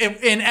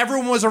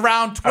everyone was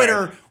around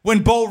Twitter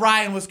when Bo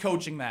Ryan was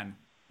coaching then.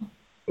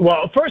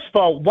 Well, first of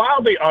all,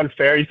 wildly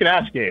unfair. You can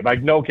ask Gabe. I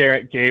know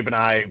Gabe and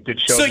I did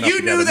shows. So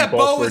you knew that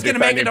Bo was going to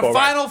make it to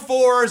Final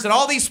Fours and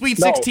all these Sweet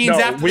 16s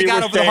after they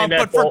got over the hump.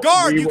 But for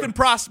Gard, you can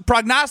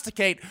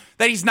prognosticate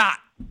that he's not.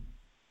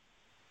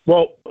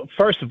 Well,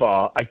 first of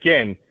all,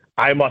 again,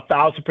 I'm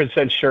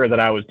 1,000% sure that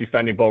I was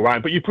defending Bo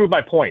Ryan. But you proved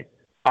my point.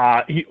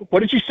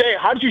 What did you say?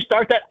 How did you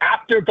start that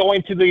after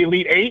going to the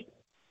Elite Eight?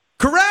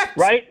 Correct.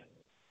 Right?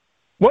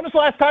 When was the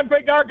last time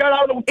Greg Gard got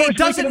out of the first It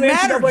doesn't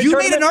matter. You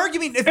made an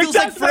argument. It feels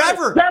like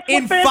forever.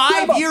 In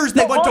 5 years,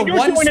 they went to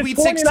 1 Sweet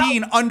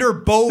 16 under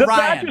Bo Ryan.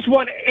 The Badgers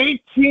won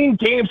 18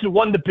 games and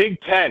won the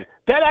Big Ten.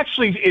 That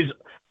actually is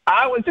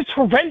it's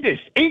horrendous.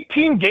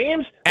 18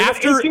 games.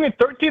 After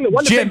 18-13, they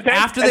won the Big Ten.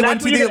 After they went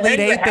to the Elite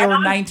Eight, they were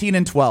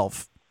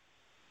 19-12.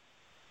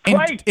 In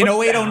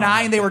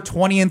 08-09, they were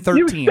 20-13.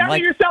 You said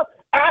it yourself.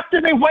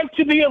 After they went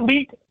to the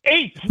Elite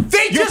Eight,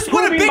 they just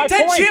won a Big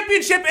Ten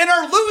championship and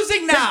are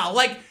losing now.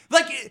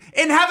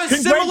 And have a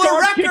similar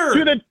record. Get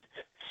to the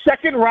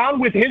second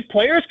round with his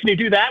players. Can you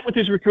do that with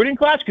his recruiting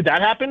class? Could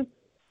that happen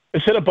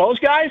instead of Bo's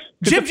guys?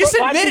 Jim, just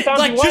admit it.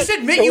 Just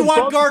admit you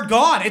want Gard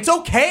gone. It's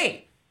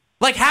okay.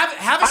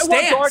 Have a stance. I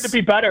want Gard to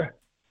be better.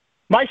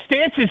 My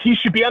stance is he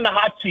should be on the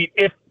hot seat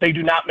if they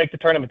do not make the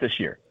tournament this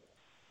year.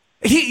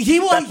 He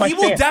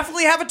will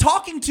definitely have a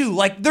talking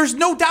to. There's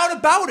no doubt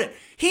about it.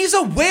 He's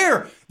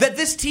aware that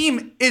this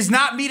team is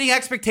not meeting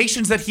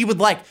expectations that he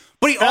would like.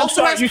 But he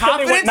also has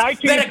confidence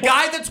that a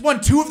guy that's won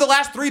 2 of the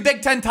last 3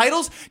 Big Ten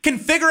titles can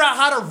figure out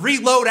how to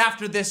reload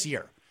after this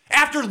year.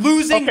 After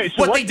losing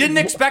what they didn't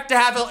expect to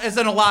have as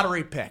a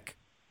lottery pick.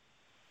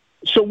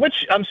 So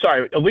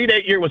Elite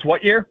Eight year was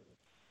what year?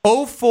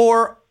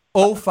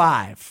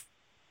 04-05.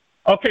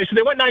 Okay, so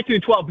they went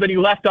 19-12, then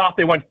you left off.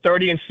 They went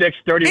 30-6,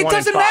 31-5. It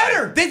doesn't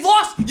matter. They've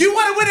lost. You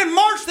want to win in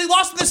March. They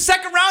lost in the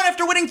second round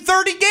after winning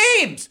 30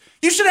 games.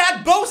 You should have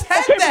had Bo's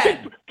head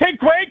then. Can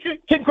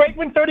Greg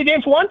win 30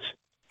 games once?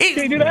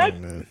 Can he do that?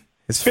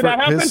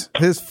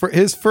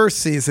 His first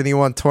season, he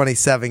won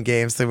 27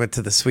 games. They went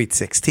to the Sweet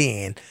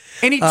 16.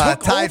 And he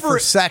took tied over for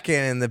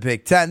second in the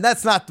Big Ten.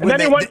 That's not. And then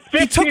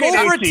he took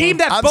over a team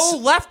that Bo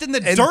left in the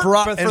dirt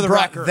brought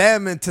record.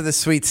 Them into the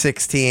Sweet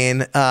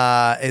 16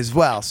 as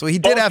well. So he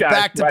did have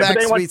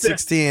back-to-back Sweet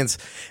 16s.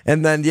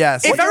 And then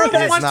if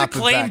everyone wants to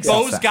claim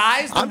Bo's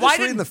guys, then I'm just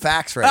reading the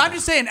facts right now. I'm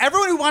just saying,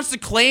 everyone who wants to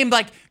claim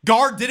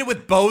Gard did it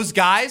with Bo's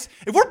guys,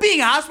 if we're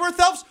being honest with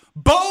ourselves,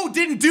 Bo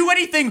didn't do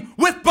anything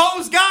with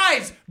Bo's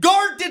guys.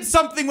 Gard did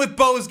something with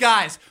Bo's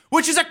guys,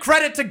 which is a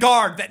credit to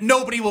Gard that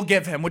nobody will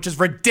give him, which is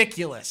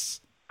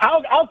ridiculous.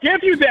 I'll give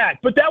you that,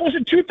 but that was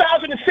in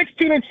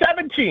 2016 and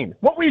 17.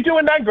 What were you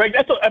doing then, Greg?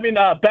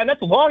 Ben,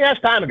 that's a long ass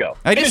time ago.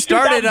 I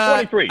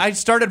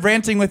started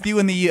ranting with you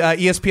in the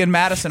ESPN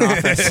Madison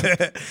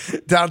office,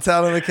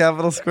 downtown in the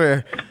Capitol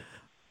Square.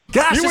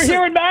 Gosh, you were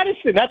here in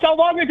Madison. That's how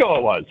long ago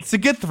it was. It's a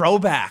good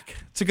throwback.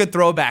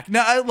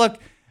 Now, look.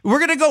 We're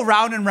going to go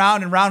round and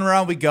round and round and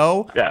round we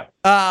go. Yeah.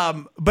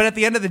 But at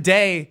the end of the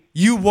day,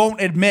 you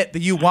won't admit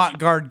that you want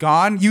Gard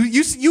gone.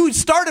 You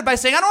started by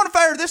saying, I don't want to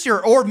fire this year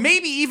or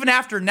maybe even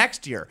after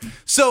next year.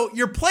 So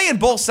you're playing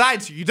both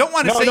sides here. You don't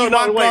want to say you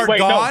want Gard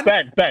gone.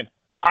 No, Ben.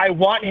 I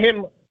want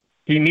him.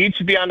 He needs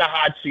to be on the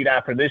hot seat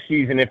after this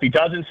season. If he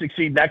doesn't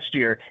succeed next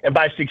year, and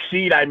by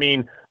succeed, I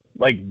mean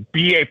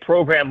be a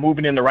program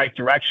moving in the right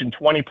direction,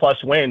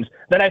 20-plus wins,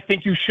 then I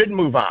think you should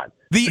move on.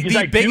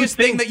 The biggest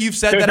thing that you've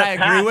said that I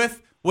agree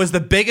with was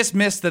the biggest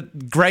miss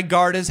that Greg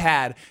Gard has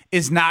had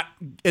is not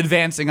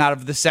advancing out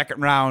of the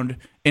second round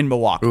in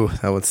Milwaukee. Ooh,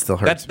 that would still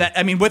hurt.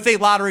 I mean, with a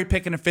lottery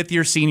pick and a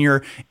fifth-year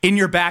senior in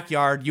your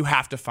backyard, you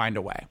have to find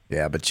a way.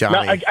 Yeah, but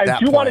Johnny, I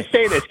do want to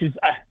say this because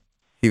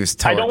he was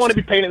I don't want to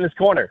be painted in this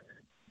corner.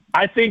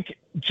 I think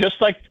just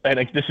like, and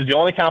this is the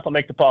only comp I'll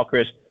make to Paul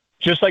Chris,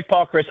 just like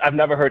Paul Chris, I've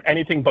never heard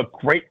anything but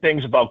great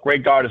things about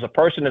Greg Gard as a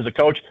person, as a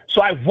coach.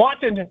 So I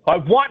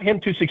want him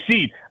to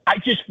succeed. I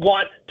just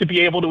want to be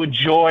able to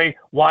enjoy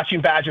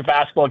watching Badger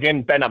basketball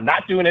again. Ben, I'm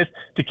not doing this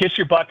to kiss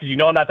your butt because you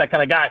know I'm not that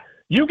kind of guy.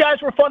 You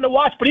guys were fun to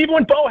watch, but even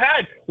when Bo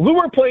had,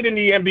 Lure played in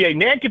the NBA.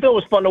 Nankiville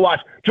was fun to watch.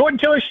 Jordan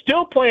Taylor's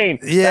still playing.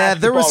 Yeah,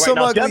 there was some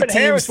ugly Devin teams,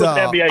 Harris though. was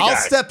an NBA I'll guy.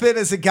 step in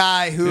as a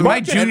guy who... In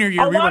my junior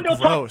year, we were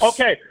gross.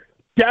 Okay.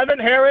 Devin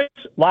Harris,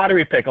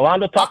 lottery pick.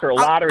 Alonzo Tucker,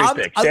 lottery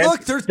pick.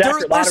 Look, they're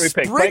lottery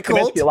pick. Frank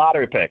sprinkled. Kaminsky,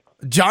 lottery pick.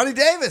 Johnny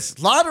Davis,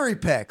 lottery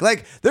pick.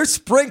 Like, they're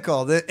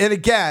sprinkled. And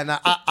again,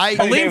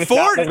 Aleem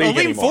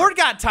Ford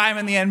got time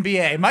in the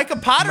NBA. Micah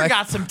Potter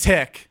got some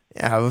tick.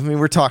 Yeah, I mean,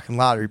 we're talking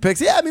lottery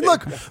picks. Yeah, I mean,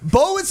 look,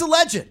 Bo is a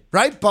legend,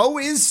 right? Bo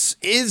is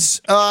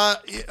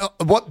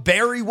what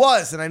Barry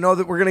was, and I know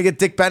that we're going to get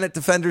Dick Bennett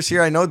defenders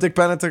here. I know Dick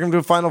Bennett took him to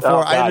a Final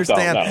Four. I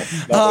understand.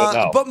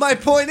 No. But my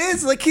point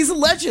is, like, he's a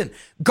legend.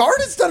 Gard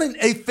has done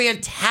a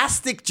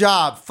fantastic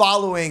job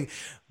following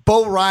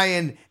Bo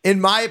Ryan,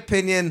 in my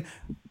opinion,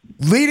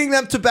 leading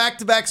them to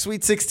back-to-back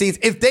Sweet 16s.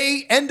 If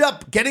they end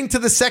up getting to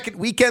the second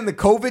weekend, the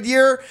COVID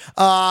year,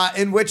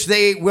 in which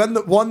they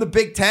won the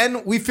Big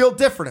Ten, we feel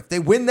different. If they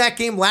win that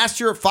game last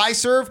year at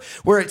Fiserv,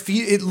 where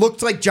it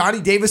looked like Johnny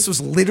Davis was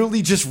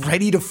literally just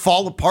ready to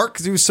fall apart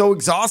because he was so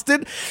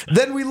exhausted,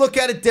 then we look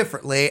at it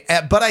differently.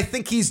 But I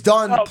think he's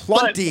done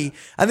plenty.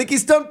 I think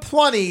he's done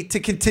plenty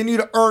to continue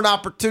to earn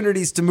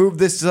opportunities to move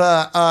this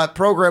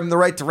program in the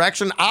right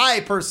direction.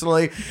 I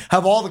personally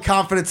have all the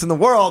confidence in the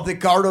world that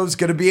Gardo's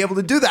going to be able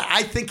to do that.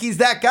 I think he's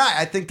that guy.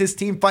 I think this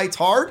team fights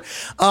hard.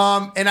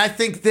 And I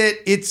think that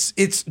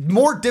it's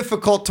more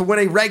difficult to win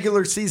a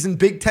regular season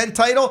Big Ten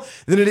title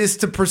than it is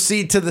to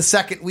proceed to the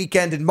second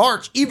weekend in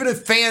March, even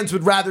if fans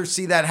would rather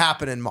see that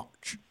happen in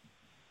March.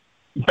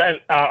 Ben,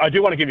 I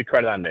do want to give you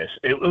credit on this.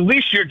 At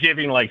least you're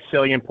giving like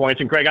salient points.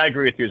 And Greg, I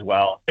agree with you as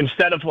well.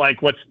 Instead of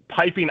like what's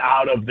piping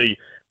out of the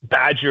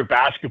Badger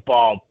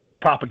basketball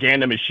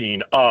propaganda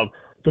machine of,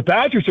 the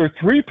Badgers are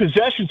 3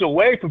 possessions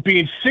away from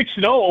being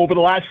 6-0 over the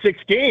last 6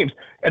 games,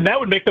 and that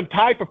would make them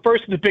tied for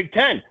first in the Big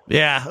Ten.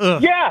 Yeah.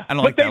 Yeah, I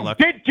don't like that look.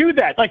 They did do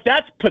that. Like,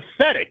 that's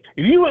pathetic.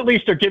 You at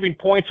least are giving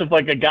points of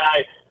like a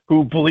guy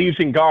who believes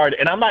in Gard.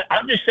 And I'm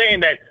just saying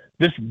that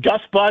this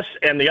Gus Bus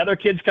and the other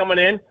kids coming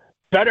in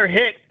better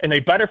hit, and they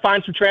better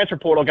find some transfer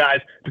portal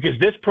guys, because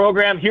this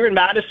program here in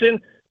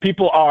Madison,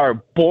 people are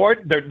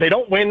bored. They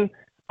don't win.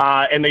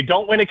 And they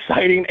don't win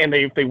exciting, and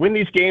they win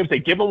these games, they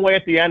give them away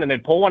at the end, and then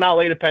pull one out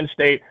late at Penn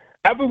State.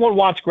 Everyone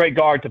wants Greg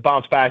Gard to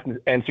bounce back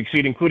and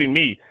succeed, including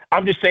me.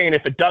 I'm just saying,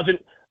 if it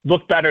doesn't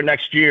look better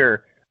next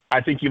year, I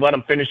think you let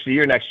them finish the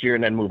year next year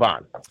and then move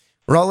on.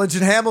 Rutledge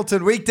and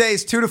Hamilton,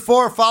 weekdays 2 to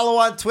 4. Follow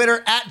on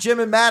Twitter at Jim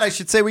and Matt. I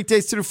should say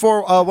weekdays 2 to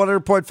 4,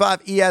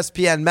 100.5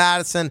 ESPN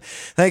Madison.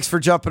 Thanks for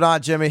jumping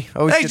on, Jimmy.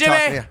 Always good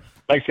talking to you.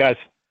 Thanks, guys.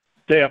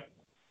 See ya.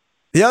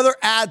 The other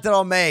ad that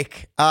I'll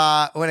make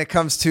when it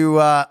comes to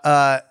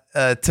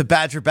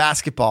Badger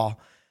basketball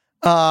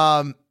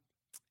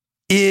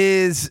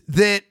is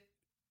that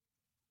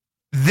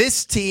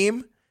this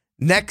team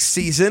next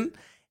season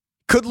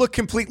could look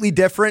completely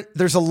different.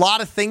 There's a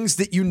lot of things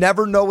that you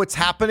never know what's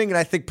happening, and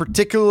I think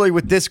particularly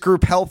with this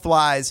group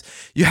health-wise,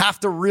 you have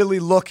to really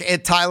look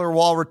at Tyler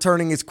Wall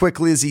returning as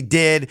quickly as he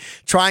did,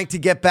 trying to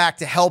get back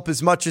to help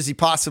as much as he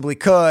possibly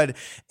could,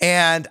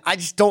 and I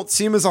just don't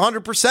see him as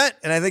 100%,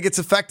 and I think it's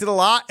affected a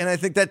lot, and I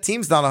think that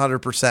team's not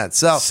 100%.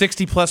 So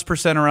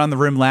 60+% around the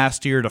rim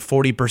last year to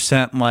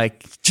 40%,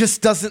 like,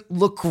 just doesn't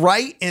look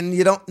right, and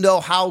you don't know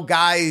how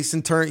guys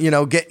in turn,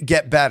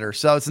 get better.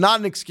 So it's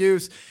not an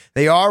excuse.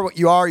 They are what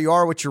you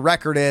are what your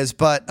record is,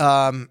 but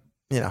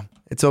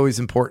it's always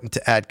important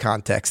to add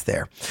context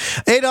there.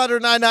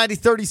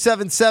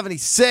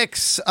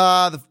 800-990-3776,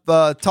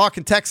 the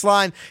talking text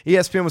line,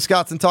 ESPN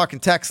Wisconsin talking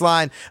text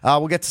line.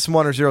 We'll get to some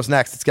 1 or 0s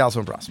next. It's Scalzo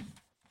and Brust.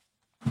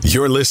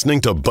 You're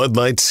listening to Bud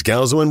Light,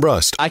 Scalzo and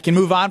Brust. I can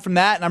move on from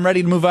that, and I'm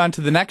ready to move on to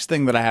the next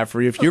thing that I have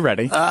for you if you're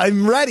ready.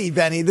 I'm ready,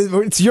 Benny.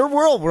 It's your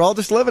world. We're all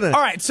just living in it.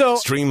 All right, so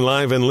stream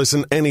live and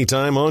listen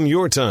anytime on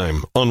your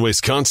time on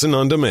Wisconsin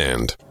On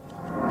Demand.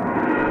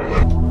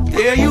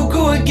 There you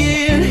go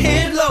again,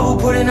 head low,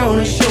 putting on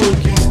a show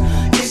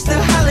again. It's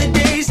the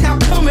holidays, how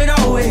come it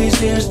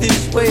always ends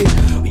this way?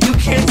 You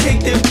can't take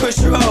the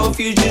pressure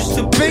refuge just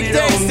to Big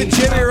thanks to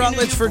Jimmy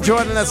Rutledge for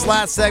joining us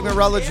last segment.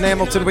 Rutledge and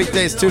Hamilton,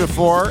 weekdays 2 to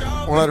 4,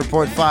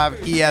 100.5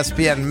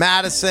 ESPN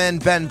Madison.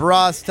 Ben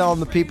Bruss telling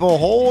the people,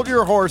 hold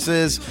your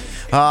horses.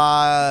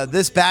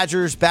 This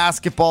Badgers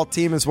basketball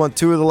team has won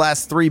 2 of the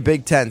last 3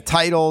 Big Ten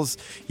titles.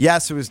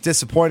 Yes, it was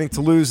disappointing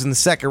to lose in the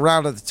second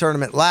round of the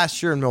tournament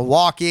last year in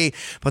Milwaukee,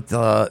 but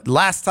the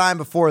last time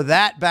before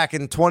that, back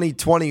in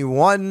 2020,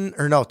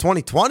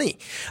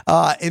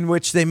 in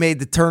which they made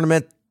the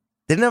tournament,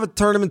 they didn't have a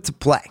tournament to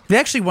play. They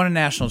actually won a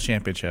national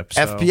championship.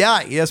 So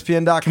FPI,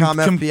 ESPN.com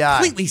FPI.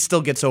 Completely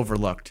still gets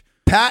overlooked.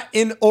 Pat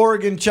in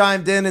Oregon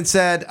chimed in and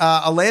said,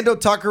 Orlando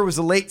Tucker was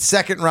a late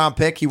second-round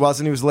pick. He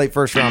wasn't. He was a late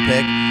first-round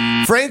pick.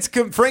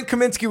 Frank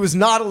Kaminsky was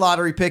not a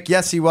lottery pick.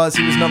 Yes, he was.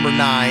 He was number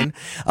 9.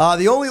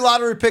 The only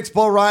lottery picks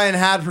Bo Ryan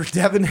had were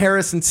Devin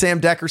Harris and Sam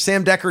Decker.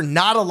 Sam Decker,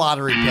 not a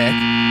lottery pick.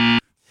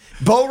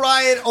 Bo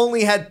Ryan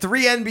only had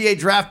 3 NBA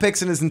draft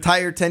picks in his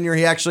entire tenure.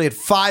 He actually had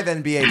 5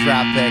 NBA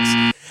draft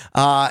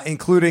picks,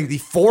 including the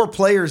 4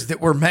 players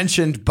that were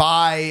mentioned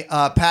by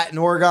Pat in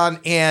Oregon,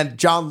 and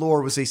John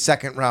Lore was a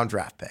second-round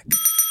draft pick.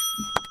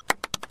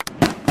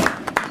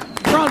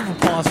 Round of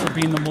applause for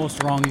being the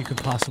most wrong you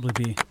could possibly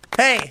be.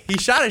 Hey, he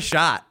shot a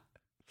shot.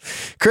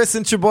 Chris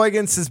in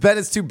Sheboygan says Ben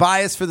is too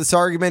biased for this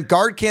argument.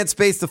 Guard can't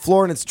space the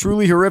floor, and it's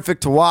truly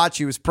horrific to watch.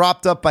 He was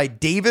propped up by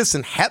Davis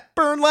and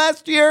Hepburn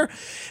last year,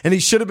 and he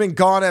should have been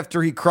gone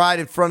after he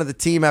cried in front of the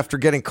team after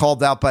getting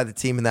called out by the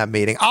team in that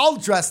meeting. I'll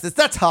address this.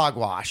 That's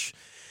hogwash.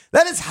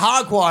 That is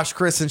hogwash,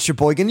 Chris in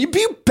Sheboygan. You'd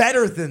be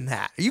better than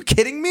that. Are you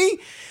kidding me?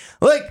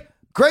 Like,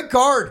 Greg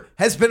Gard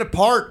has been a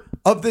part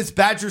of this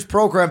Badgers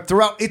program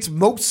throughout its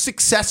most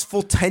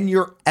successful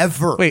tenure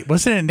ever. Wait,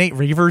 wasn't it Nate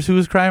Reavers who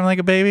was crying like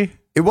a baby?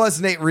 It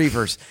was Nate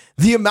Reavers.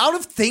 The amount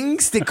of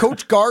things that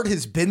Coach Gard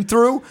has been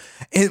through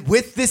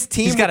with this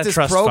team, with this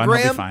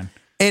program,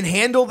 and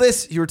handle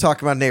this. You were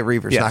talking about Nate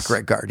Reavers, not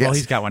Greg Gard. Yes. Well,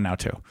 he's got one now,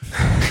 too.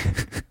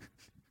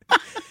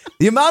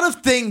 The amount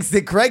of things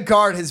that Greg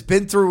Gard has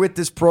been through with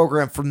this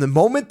program from the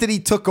moment that he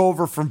took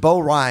over from Bo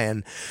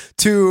Ryan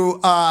to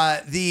all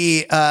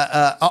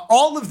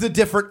of the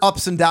different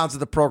ups and downs of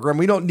the program.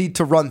 We don't need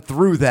to run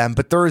through them,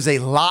 but there is a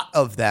lot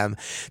of them.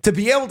 To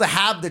be able to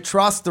have the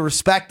trust, the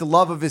respect, the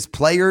love of his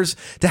players,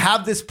 to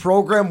have this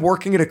program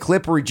working at a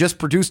clip where he just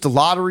produced a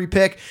lottery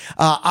pick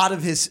out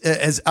of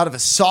a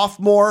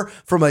sophomore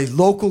from a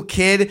local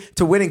kid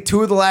to winning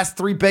 2 of the last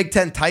 3 Big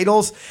Ten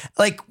titles.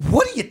 Like,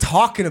 what are you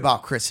talking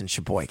about, Chris in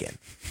Sheboygan?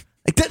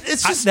 Like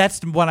it's just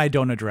that's one I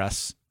don't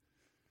address.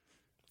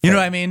 You know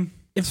what I mean?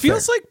 It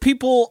feels like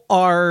people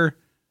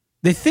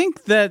they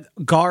think that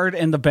Gard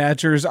and the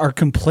Badgers are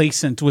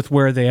complacent with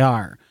where they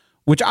are,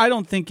 which I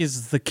don't think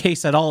is the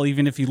case at all,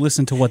 even if you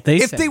listen to what they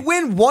say. If they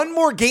win one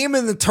more game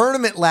in the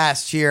tournament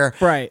last year,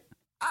 right?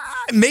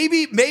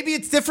 Maybe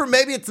it's different.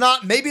 Maybe it's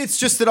not. Maybe it's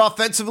just that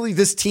offensively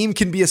this team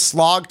can be a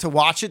slog to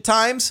watch at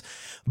times.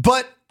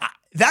 But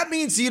that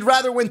means you'd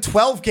rather win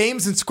 12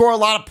 games and score a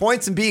lot of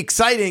points and be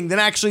exciting than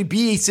actually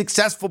be a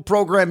successful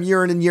program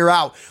year in and year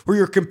out where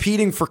you're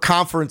competing for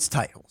conference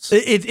titles.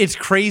 It's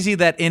crazy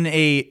that in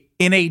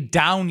a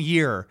down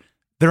year,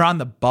 they're on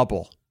the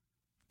bubble.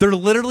 They're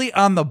literally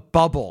on the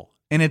bubble,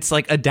 and it's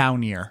like a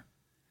down year.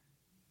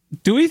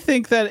 Do we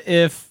think that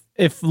if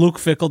Luke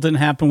Fickell didn't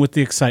happen with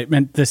the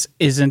excitement, this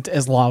isn't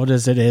as loud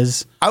as it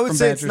is? I would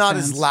say it's not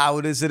as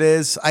loud as it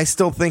is. I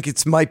still think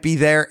it might be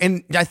there.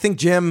 And I think,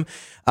 Jim,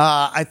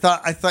 I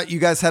thought you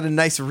guys had a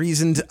nice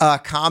reasoned,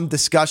 calm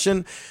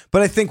discussion.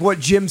 But I think what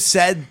Jim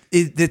said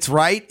that's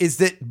right is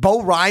that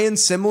Bo Ryan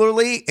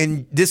similarly,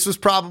 and this was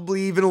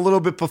probably even a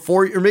little bit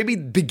before, or maybe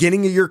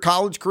beginning of your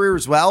college career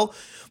as well,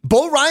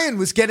 Bo Ryan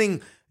was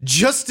getting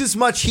just as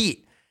much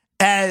heat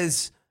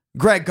as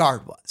Greg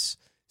Gard was.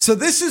 So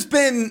this has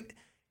been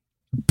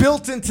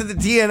built into the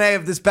DNA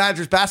of this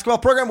Badgers basketball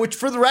program, which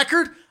for the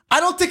record,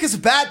 I don't think is a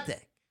bad thing.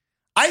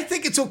 I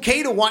think it's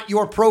okay to want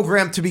your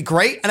program to be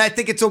great, and I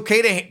think it's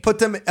okay to put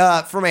them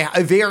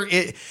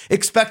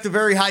expect a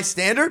very high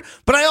standard,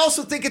 but I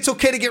also think it's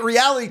okay to get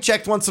reality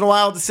checked once in a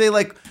while to say,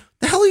 like,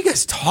 the hell are you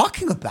guys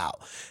talking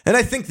about? And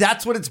I think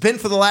that's what it's been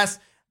for the last,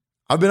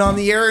 I've been on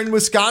the air in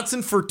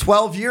Wisconsin for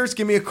 12 years.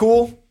 Give me a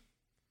cool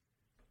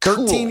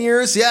 13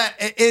 years. Yeah,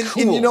 and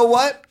you know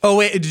what? Oh,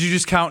 wait, did you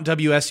just count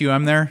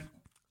WSUM there?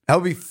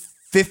 That would be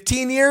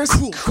 15 years?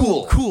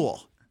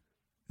 Cool.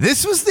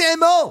 This was the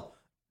MO.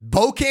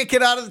 Bo can't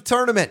get out of the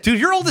tournament. Dude,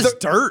 you're old as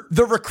dirt.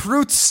 The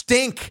recruits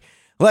stink.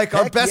 Like,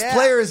 our best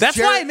player is That's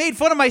why I made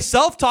fun of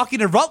myself talking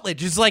to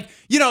Rutledge. It's like,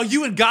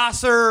 you and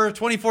Gosser,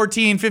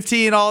 2014,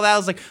 15, all that. I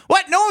was like,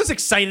 what? No one was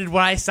excited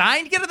when I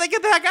signed. Get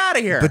the heck out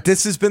of here. But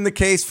this has been the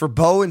case for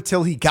Bo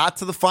until he got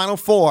to the Final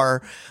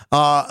Four.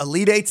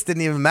 Elite Eights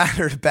didn't even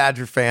matter to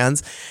Badger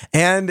fans.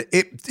 And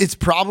it's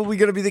probably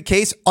going to be the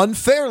case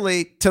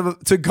unfairly to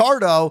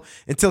Gardo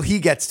until he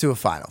gets to a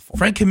Final Four.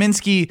 Frank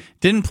Kaminsky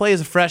didn't play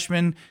as a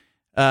freshman.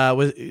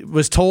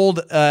 Was told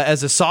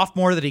as a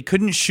sophomore that he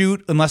couldn't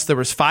shoot unless there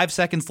was 5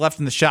 seconds left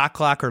in the shot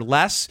clock or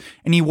less,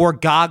 and he wore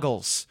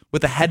goggles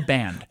with a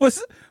headband.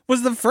 Was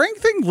Was the Frank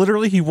thing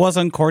literally he was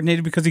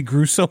uncoordinated because he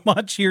grew so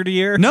much year to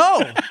year?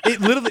 No,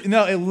 it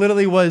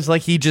literally was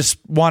like he just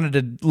wanted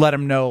to let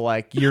him know,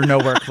 like, you're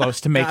nowhere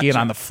close to making it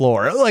on the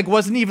floor. It, like,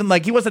 wasn't even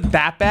like he wasn't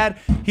that bad.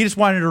 He just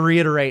wanted to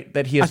reiterate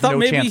that he has no chance of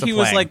playing. I thought maybe he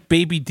was like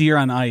baby deer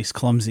on ice,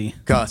 clumsy.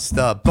 Gus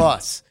the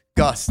Bus.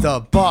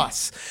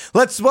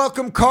 Let's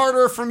welcome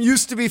Carter from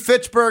used to be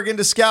Fitchburg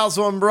into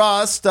Scalzo and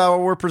Brust.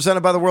 We're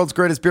presented by the world's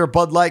greatest beer,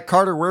 Bud Light.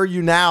 Carter, where are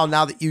you now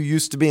that you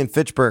used to be in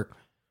Fitchburg?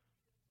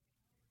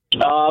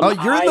 I'm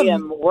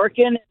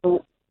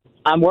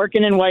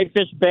working in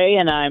Whitefish Bay,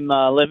 and I'm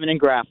living in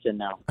Grafton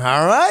now.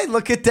 All right,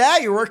 look at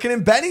that. You're working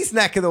in Benny's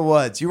neck of the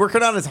woods. You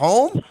working on his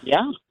home?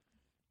 Yeah.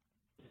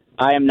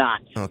 I am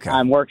not. Okay.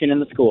 I'm working in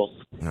the schools.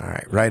 All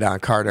right, right on,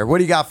 Carter. What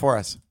do you got for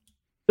us?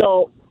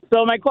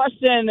 So my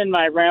question and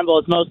my ramble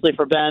is mostly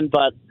for Ben,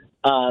 but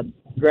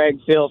Greg,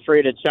 feel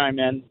free to chime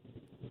in.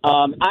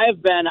 I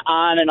have been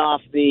on and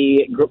off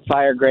the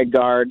Fire Greg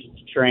Gard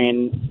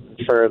train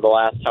for the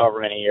last however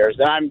many years,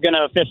 and I'm going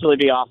to officially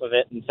be off of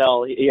it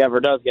until he ever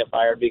does get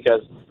fired,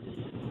 because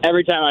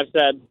every time I've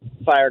said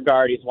Fire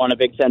Gard, he's won a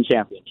Big Ten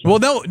championship. Well,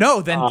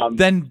 no,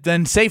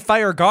 then say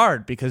Fire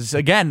Gard, because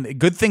again,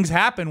 good things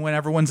happen when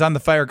everyone's on the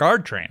Fire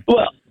Gard train.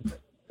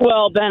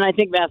 Well, Ben, I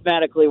think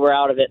mathematically we're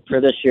out of it for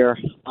this year.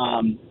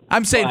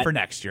 I'm saying for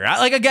next year.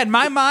 Like, again,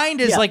 my mind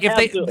is like, if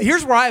absolutely.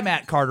 here's where I'm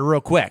at, Carter, real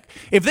quick.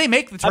 If they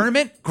make the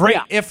tournament, great.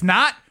 Yeah. If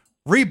not,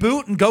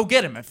 reboot and go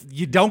get him. If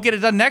you don't get it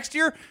done next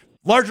year,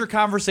 larger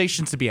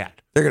conversations to be had.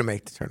 They're going to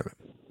make the tournament.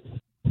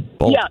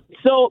 Bold. Yeah.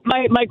 So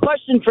my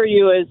question for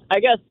you is, I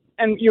guess,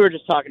 and you were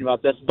just talking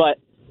about this, but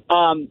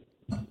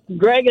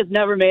Greg has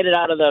never made it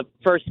out of the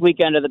first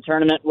weekend of the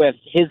tournament with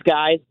his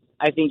guys.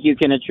 I think you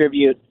can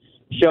attribute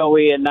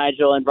Joey and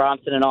Nigel and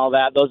Bronson and all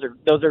that. Those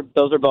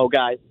are Bo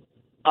guys.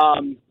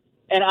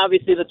 And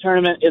obviously the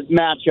tournament is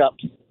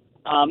matchups.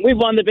 We've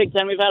won the Big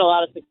Ten. We've had a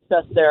lot of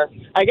success there.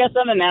 I guess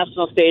on the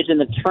national stage in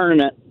the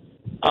tournament,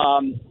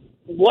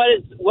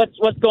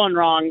 what's going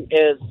wrong?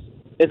 Is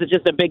it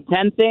just a Big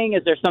Ten thing?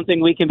 Is there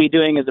something we can be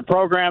doing as a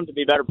program to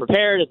be better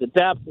prepared? Is it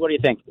depth? What do you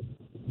think?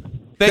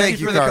 Thank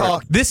you for the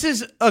call. This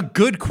is a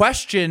good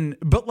question,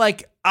 but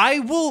like I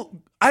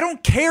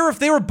don't care if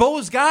they were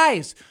Bo's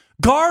guys.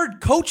 Gard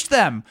coached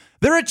them.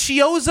 They're a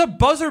Chiozza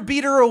buzzer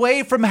beater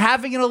away from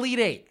having an Elite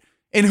Eight.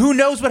 And who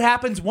knows what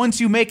happens once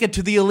you make it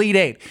to the Elite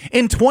Eight.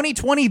 In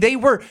 2020, they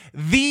were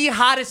the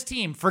hottest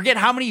team. Forget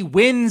how many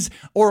wins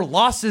or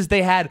losses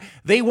they had.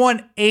 They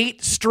won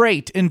 8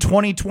 straight in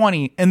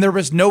 2020, and there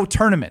was no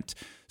tournament.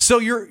 So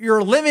you're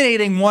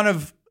eliminating one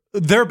of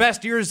their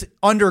best years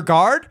under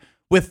Gard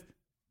with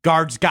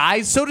Gard's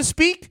guys, so to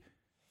speak,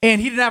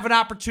 and he didn't have an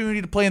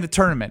opportunity to play in the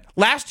tournament.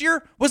 Last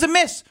year was a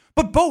miss,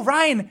 but Bo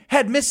Ryan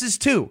had misses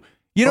too.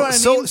 You know what I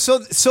mean?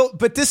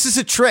 But this is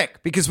a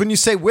trick, because when you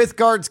say with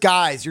Gard's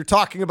guys, you're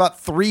talking about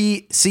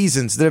 3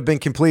 seasons that have been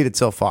completed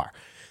so far.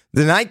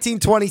 The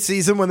 1920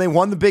 season when they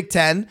won the Big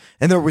Ten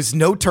and there was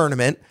no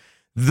tournament.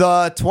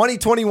 The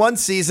 2021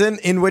 season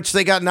in which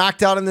they got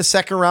knocked out in the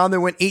second round. They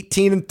went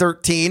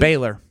 18-13.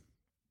 Baylor.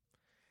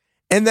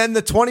 And then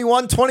the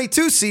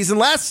 21-22 season,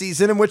 last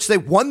season, in which they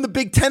won the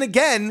Big Ten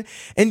again.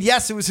 And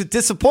yes, it was a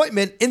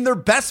disappointment. And their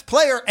best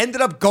player ended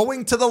up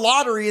going to the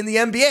lottery in the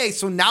NBA.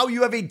 So now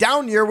you have a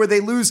down year where they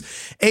lose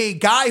a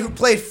guy who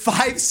played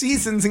 5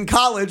 seasons in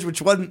college,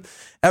 which wasn't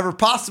ever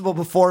possible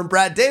before, in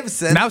Brad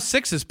Davison. Now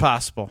 6 is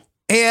possible.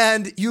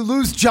 And you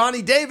lose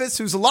Johnny Davis,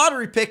 who's a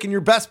lottery pick and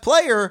your best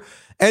player.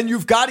 And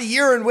you've got a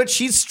year in which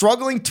he's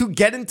struggling to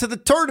get into the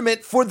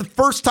tournament for the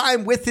first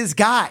time with his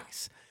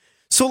guys.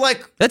 So,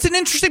 like, that's an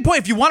interesting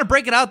point. If you want to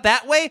break it out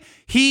that way,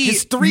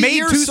 he's 3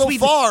 years so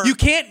far. You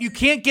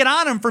can't get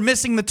on him for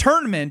missing the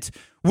tournament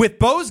with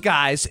Bo's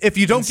guys if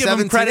you don't give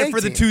him credit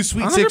for the 2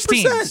 Sweet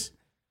 16s.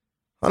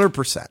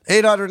 100%.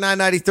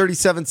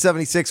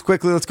 800-990-3776.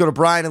 Quickly, let's go to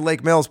Brian in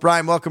Lake Mills.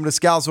 Brian, welcome to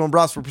Scalzo and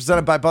Brust. We're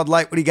presented by Bud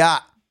Light. What do you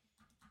got?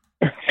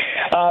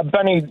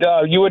 Benny,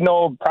 you would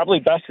know probably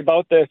best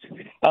about this.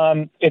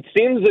 It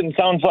seems and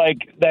sounds like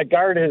that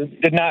Gard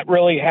did not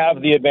really have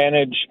the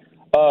advantage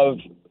of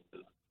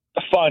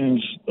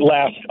funds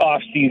last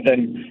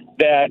offseason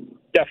that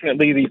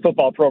definitely the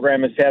football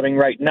program is having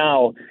right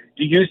now.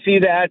 Do you see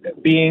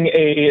that being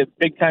a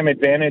big-time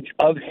advantage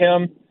of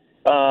him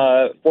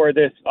for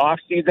this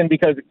offseason?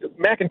 Because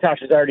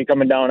McIntosh is already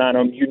coming down on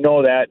him. You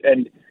know that.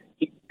 And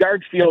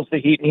Gard feels the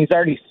heat, and he's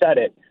already said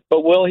it.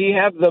 But will he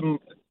have them,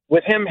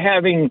 with him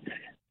having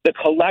the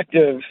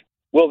collective,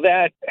 will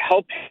that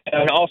help?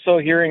 And also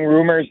hearing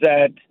rumors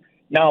that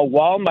now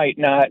Wall might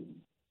not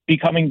be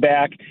coming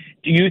back.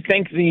 Do you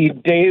think the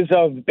days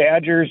of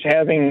Badgers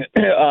having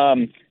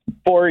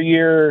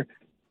 4-year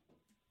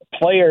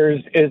players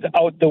is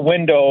out the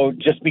window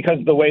just because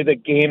of the way the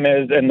game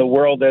is and the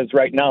world is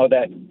right now,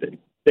 that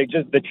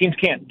the teams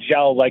can't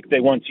gel like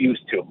they once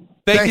used to?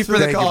 Thank you for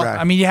the call.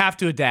 I mean, you have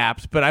to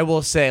adapt, but I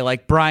will say,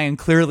 like, Brian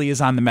clearly is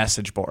on the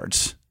message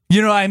boards.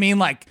 You know what I mean?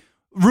 Like,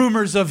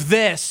 rumors of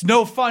this,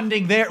 no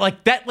funding there,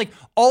 like that, like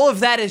all of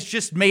that is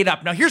just made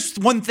up. Now, here's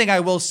one thing I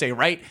will say,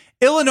 right?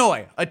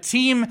 Illinois, a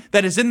team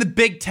that is in the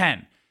Big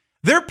Ten,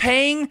 they're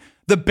paying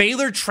the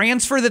Baylor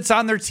transfer that's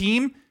on their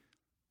team,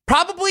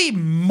 probably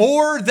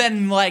more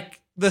than like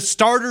the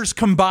starters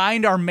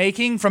combined are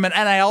making from an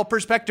NIL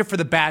perspective for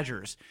the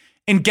Badgers.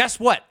 And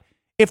guess what?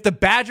 If the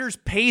Badgers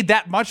paid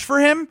that much for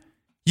him,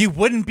 you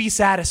wouldn't be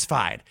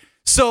satisfied.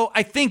 So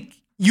I think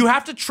you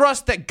have to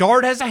trust that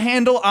Gard has a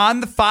handle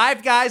on the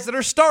 5 guys that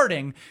are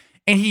starting,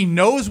 and he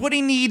knows what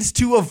he needs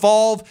to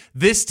evolve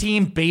this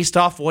team based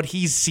off what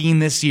he's seen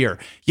this year.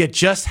 You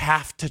just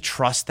have to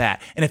trust that.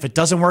 And if it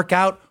doesn't work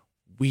out,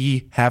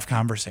 we have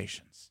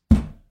conversations.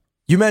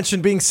 You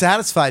mentioned being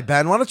satisfied,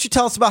 Ben. Why don't you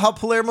tell us about how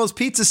Palermo's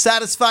Pizza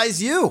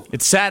satisfies you?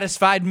 It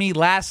satisfied me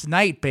last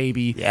night,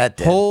 baby. Yeah, it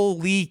did.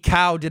 Holy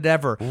cow, did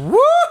ever.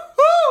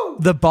 Woo-hoo!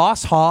 The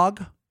Boss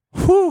Hog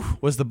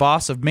was the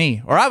boss of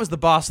me, or I was the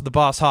boss of the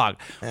Boss Hog.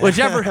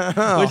 Whichever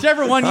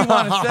one you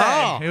want to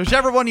say.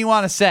 Whichever one you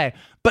want to say.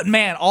 But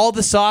man, all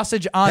the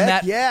sausage on Heck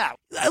that. yeah.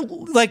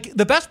 Like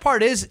the best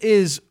part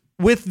is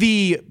with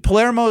the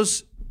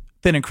Palermo's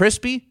thin and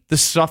crispy, the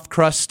stuffed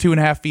crust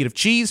 2.5 feet of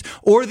cheese,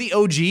 or the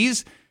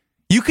OGs,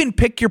 you can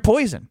pick your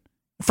poison.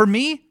 For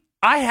me,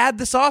 I had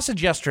the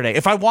sausage yesterday.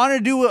 If I wanted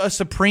to do a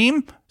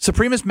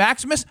Supremus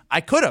Maximus,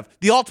 I could have.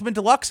 The Ultimate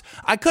Deluxe,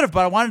 I could have,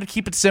 but I wanted to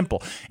keep it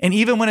simple. And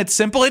even when it's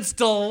simple, it's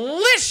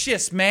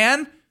delicious,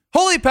 man.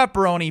 Holy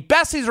Pepperoni,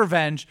 Bessie's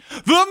Revenge,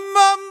 the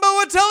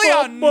Mambo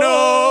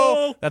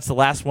Italiano. That's the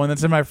last one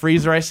that's in my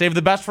freezer. I saved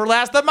the best for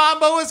last. The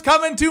Mambo is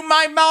coming to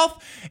my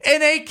mouth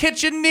in a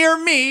kitchen near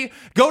me.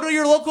 Go to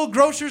your local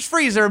grocer's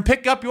freezer and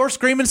pick up your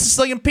Screamin'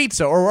 Sicilian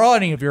Pizza or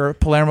any of your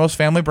Palermo's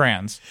family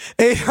brands.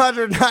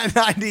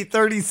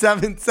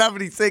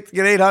 800-990-3776.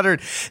 Get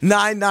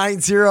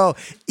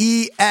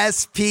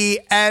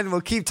 800-990-ESPN. We'll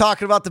keep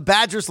talking about the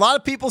Badgers. A lot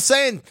of people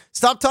saying,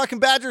 stop talking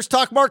Badgers,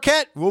 talk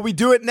Marquette. Will we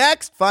do it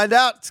next? Find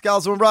out.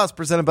 Scalzo and Brust,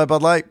 presented by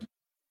Bud Light.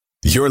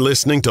 You're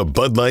listening to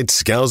Bud Light,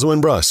 Scalzo and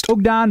Brust.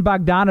 Bogdan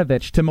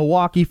Bogdanovic to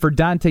Milwaukee for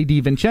Dante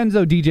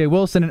DiVincenzo, DJ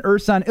Wilson, and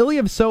Ersan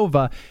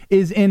Ilyasova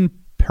is in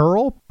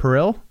Peril,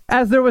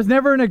 as there was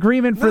never an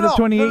agreement for the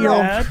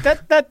 28-year-old.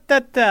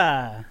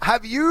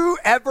 Have you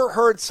ever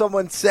heard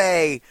someone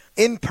say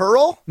in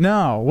Pearl?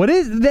 No. What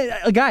is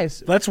that?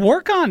 Guys, let's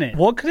work on it.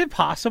 What could it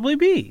possibly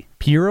be?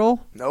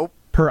 Peril? Nope.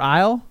 Per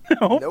aisle?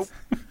 Nope.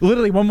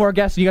 Literally one more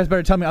guess, and you guys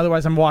better tell me,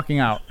 otherwise I'm walking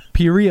out.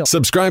 Real.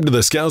 Subscribe to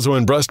the Scalzo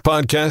and Brust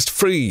podcast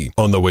free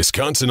on the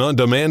Wisconsin On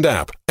Demand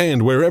app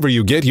and wherever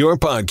you get your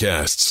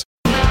podcasts.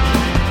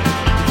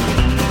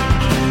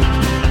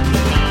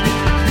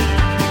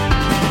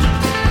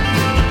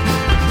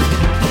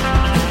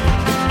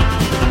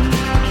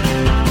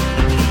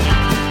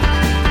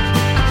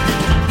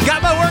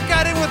 Got my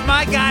workout in with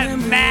my guy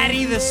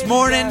Maddie this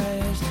morning.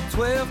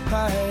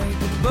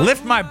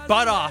 Lift my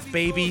butt off,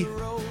 baby.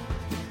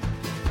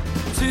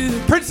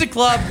 Princeton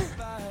Club.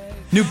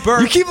 New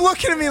Burke. You keep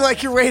looking at me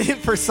like you're waiting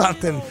for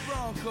something.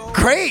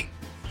 Great.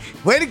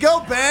 Way to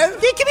go, Ben.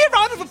 Yeah, give me a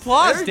round of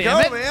applause, there you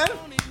damn go, it. Man.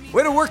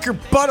 Way to work your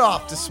butt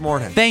off this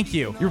morning. Thank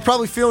you. You were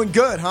probably feeling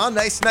good, huh?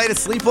 Nice night of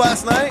sleep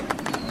last night?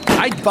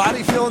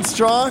 Body feeling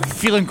strong?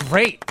 Feeling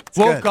great.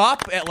 Woke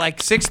up at like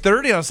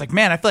 6:30. I was like,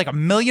 man, I feel like $1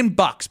 million,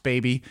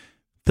 baby. I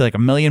feel like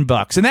 $1 million.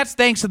 And that's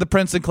thanks to the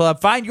Princeton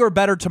Club. Find your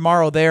better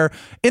tomorrow there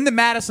in the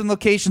Madison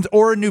locations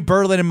or in New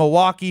Berlin and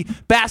Milwaukee.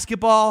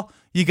 Basketball.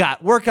 You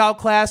got workout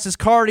classes,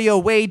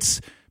 cardio,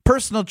 weights,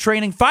 personal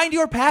training. Find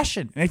your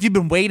passion. And if you've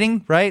been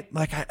waiting, right?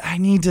 Like, I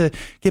need to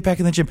get back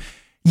in the gym.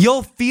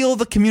 You'll feel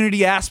the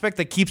community aspect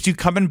that keeps you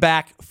coming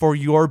back for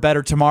your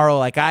better tomorrow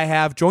like I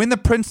have. Join the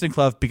Princeton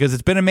Club because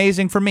it's been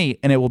amazing for me,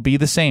 and it will be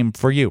the same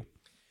for you.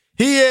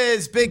 He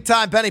is big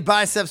time Benny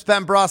Biceps,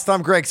 Ben Brust.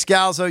 I'm Greg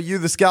Scalzo. You,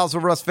 the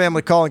Scalzo Russ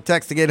family, calling,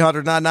 texting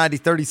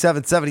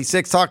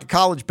 800-990-3776. Talking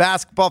college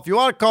basketball. If you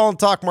want to call and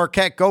talk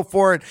Marquette, go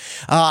for it.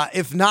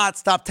 If not,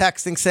 stop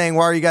texting saying,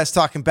 why are you guys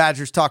talking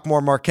Badgers? Talk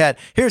more Marquette.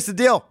 Here's the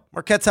deal.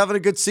 Marquette's having a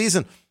good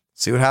season.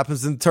 See what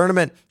happens in the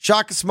tournament.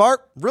 Shaka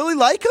Smart, really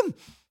like him.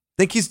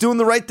 Think he's doing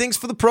the right things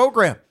for the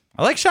program.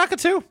 I like Shaka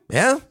too.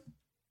 Yeah.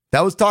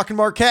 That was Talking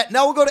Marquette.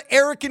 Now we'll go to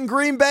Eric in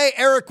Green Bay.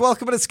 Eric,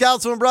 welcome to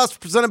Scalzo and Brust,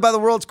 presented by the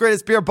world's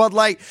greatest beer, Bud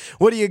Light.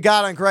 What do you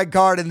got on Greg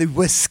Gard and the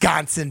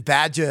Wisconsin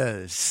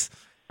Badgers?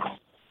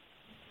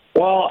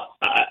 Well,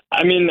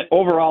 I mean,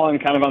 overall, I'm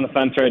kind of on the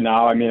fence right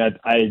now. I mean,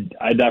 I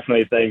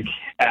definitely think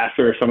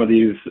after some of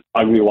these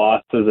ugly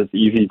losses, it's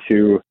easy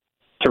to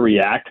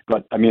react.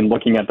 But, I mean,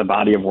 looking at the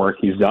body of work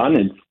he's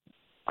done,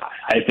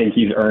 I think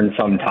he's earned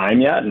some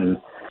time yet. And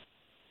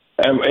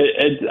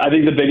I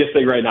think the biggest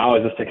thing right now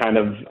is just to kind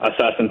of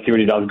assess and see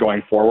what he does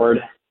going forward.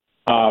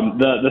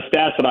 The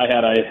stats that I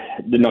had, I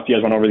didn't know if you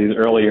guys went over these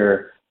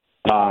earlier.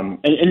 And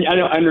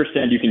I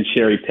understand you can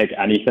cherry pick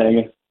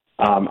anything.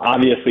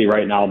 Obviously,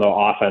 right now, the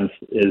offense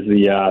is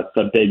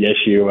the big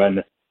issue.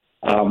 And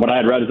what I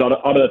had read is out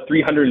of the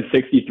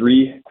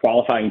 363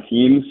 qualifying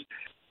teams,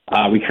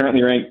 we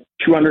currently rank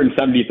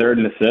 273rd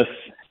in assists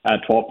at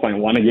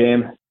 12.1 a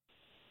game,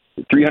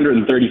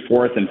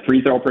 334th in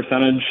free throw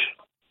percentage,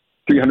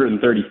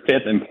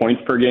 335th in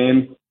points per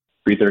game,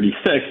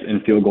 336th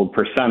in field goal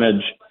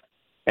percentage,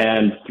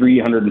 and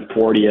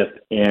 340th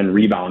in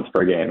rebounds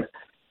per game.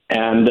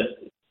 And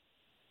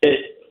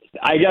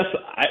I guess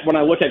when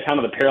I look at kind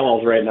of the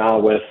parallels right now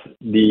with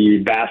the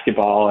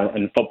basketball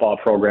and football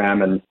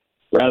program, and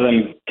rather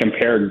than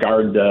compare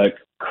guard to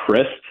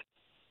Christ,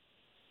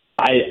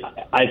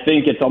 I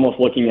think it's almost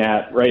looking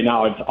at right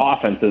now. It's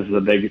offense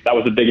that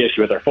was a big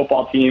issue with our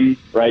football team,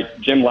 right?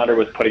 Jim Leonard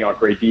was putting out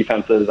great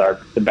defenses.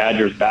 The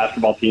Badgers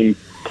basketball team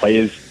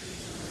plays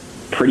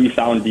pretty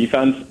sound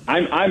defense.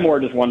 I'm more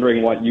just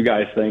wondering what you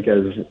guys think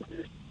is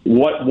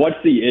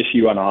what's the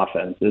issue on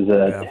offense?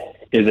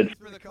 Is it?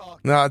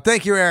 No,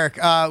 thank you, Eric.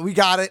 We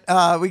got it.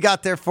 We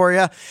got there for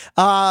you.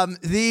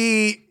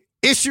 The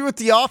issue with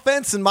the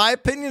offense, in my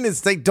opinion,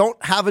 is they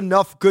don't have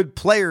enough good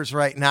players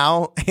right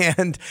now.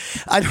 And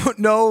I don't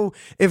know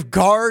if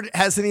guard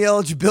has any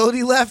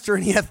eligibility left or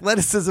any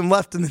athleticism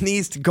left in the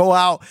knees to go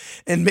out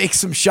and make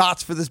some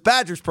shots for this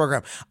Badgers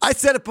program. I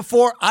said it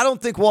before. I don't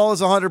think Wall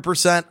is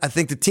 100%. I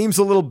think the team's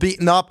a little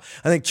beaten up.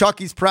 I think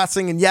Chucky's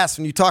pressing. And yes,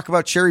 when you talk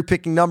about cherry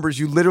picking numbers,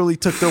 you literally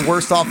took their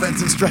worst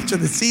offensive stretch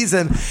of the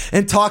season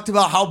and talked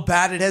about how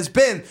bad it has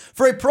been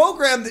for a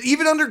program that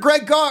even under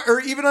Greg Gard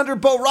or even under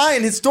Bo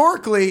Ryan,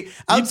 historically,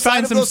 you'd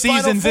find some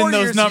seasons in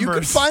those numbers. You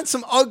could find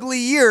some ugly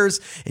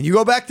years, and you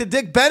go back to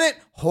Dick Bennett.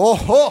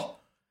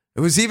 It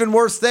was even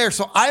worse there.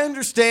 So I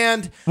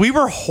understand. We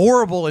were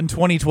horrible in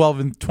 2012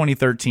 and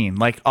 2013,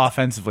 like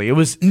offensively. It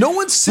was we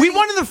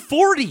won in the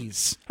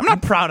 40s. I'm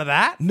not proud of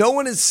that. No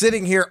one is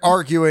sitting here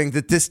arguing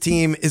that this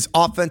team is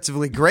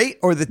offensively great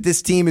or that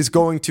this team is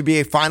going to be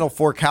a Final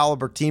Four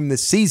caliber team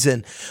this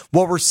season.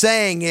 What we're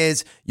saying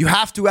is you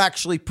have to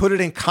actually put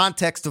it in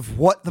context of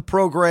what the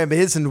program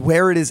is and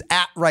where it is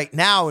at right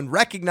now, and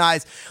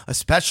recognize,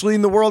 especially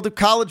in the world of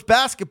college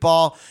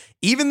basketball,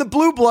 even the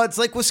blue bloods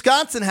like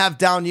Wisconsin have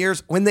down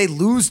years when they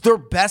lose their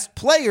best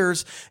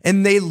players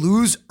and they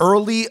lose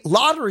early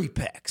lottery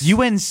picks.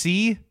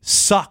 UNC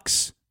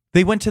sucks.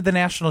 They went to the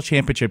national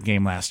championship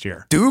game last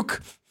year.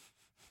 Duke?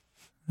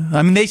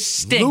 I mean, they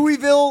stink.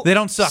 Louisville? They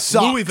don't suck.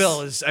 Sucks.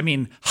 Louisville is,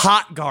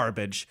 hot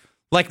garbage.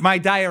 Like my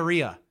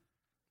diarrhea.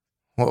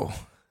 Whoa. I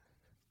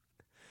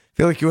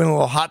feel like you went a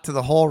little hot to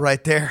the hole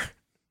right there.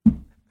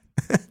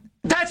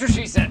 That's what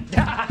she said.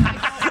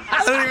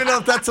 I don't even know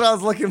if that's what I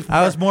was looking for.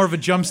 I was more of a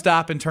jump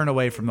stop and turn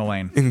away from the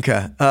lane.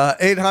 Okay.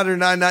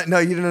 800-99. No,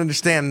 you didn't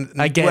understand.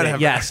 I get Whatever.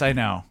 it. Yes, I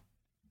know.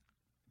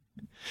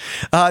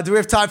 Do we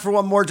have time for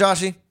one more,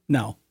 Joshy?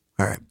 No.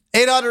 All right.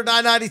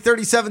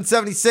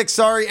 800-990-3776.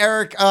 Sorry,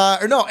 Eric.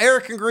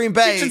 Eric in Green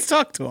Bay. You just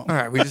talked to him. All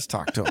right, we just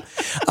talked to him.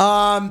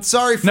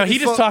 Sorry for he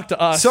just talked to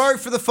us. Sorry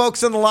for the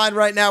folks on the line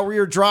right now. We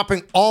are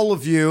dropping all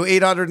of you.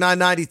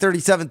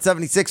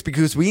 800-990-3776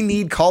 because we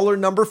need caller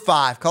number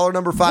 5. Caller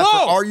number 5 for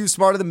Are You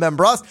Smarter Than Ben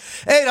Brust?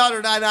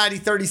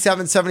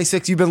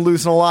 800-990-3776. You've been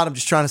losing a lot. I'm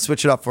just trying to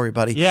switch it up for you,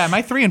 buddy. Yeah, am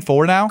I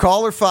 3-4 now?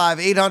 Caller 5,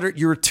 800.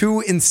 You're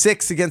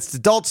 2-6 against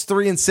adults,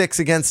 3-6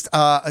 against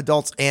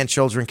adults and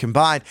children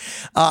combined.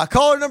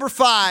 Caller number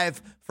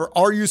 5 for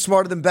Are You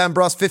Smarter Than Ben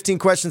Brust? 15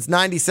 questions,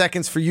 90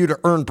 seconds for you to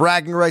earn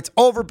bragging rights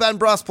over Ben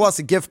Brust plus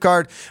a gift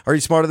card. Are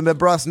You Smarter Than Ben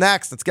Brust?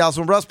 Next, that's Gals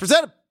and Brust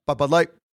presented by Bud Light.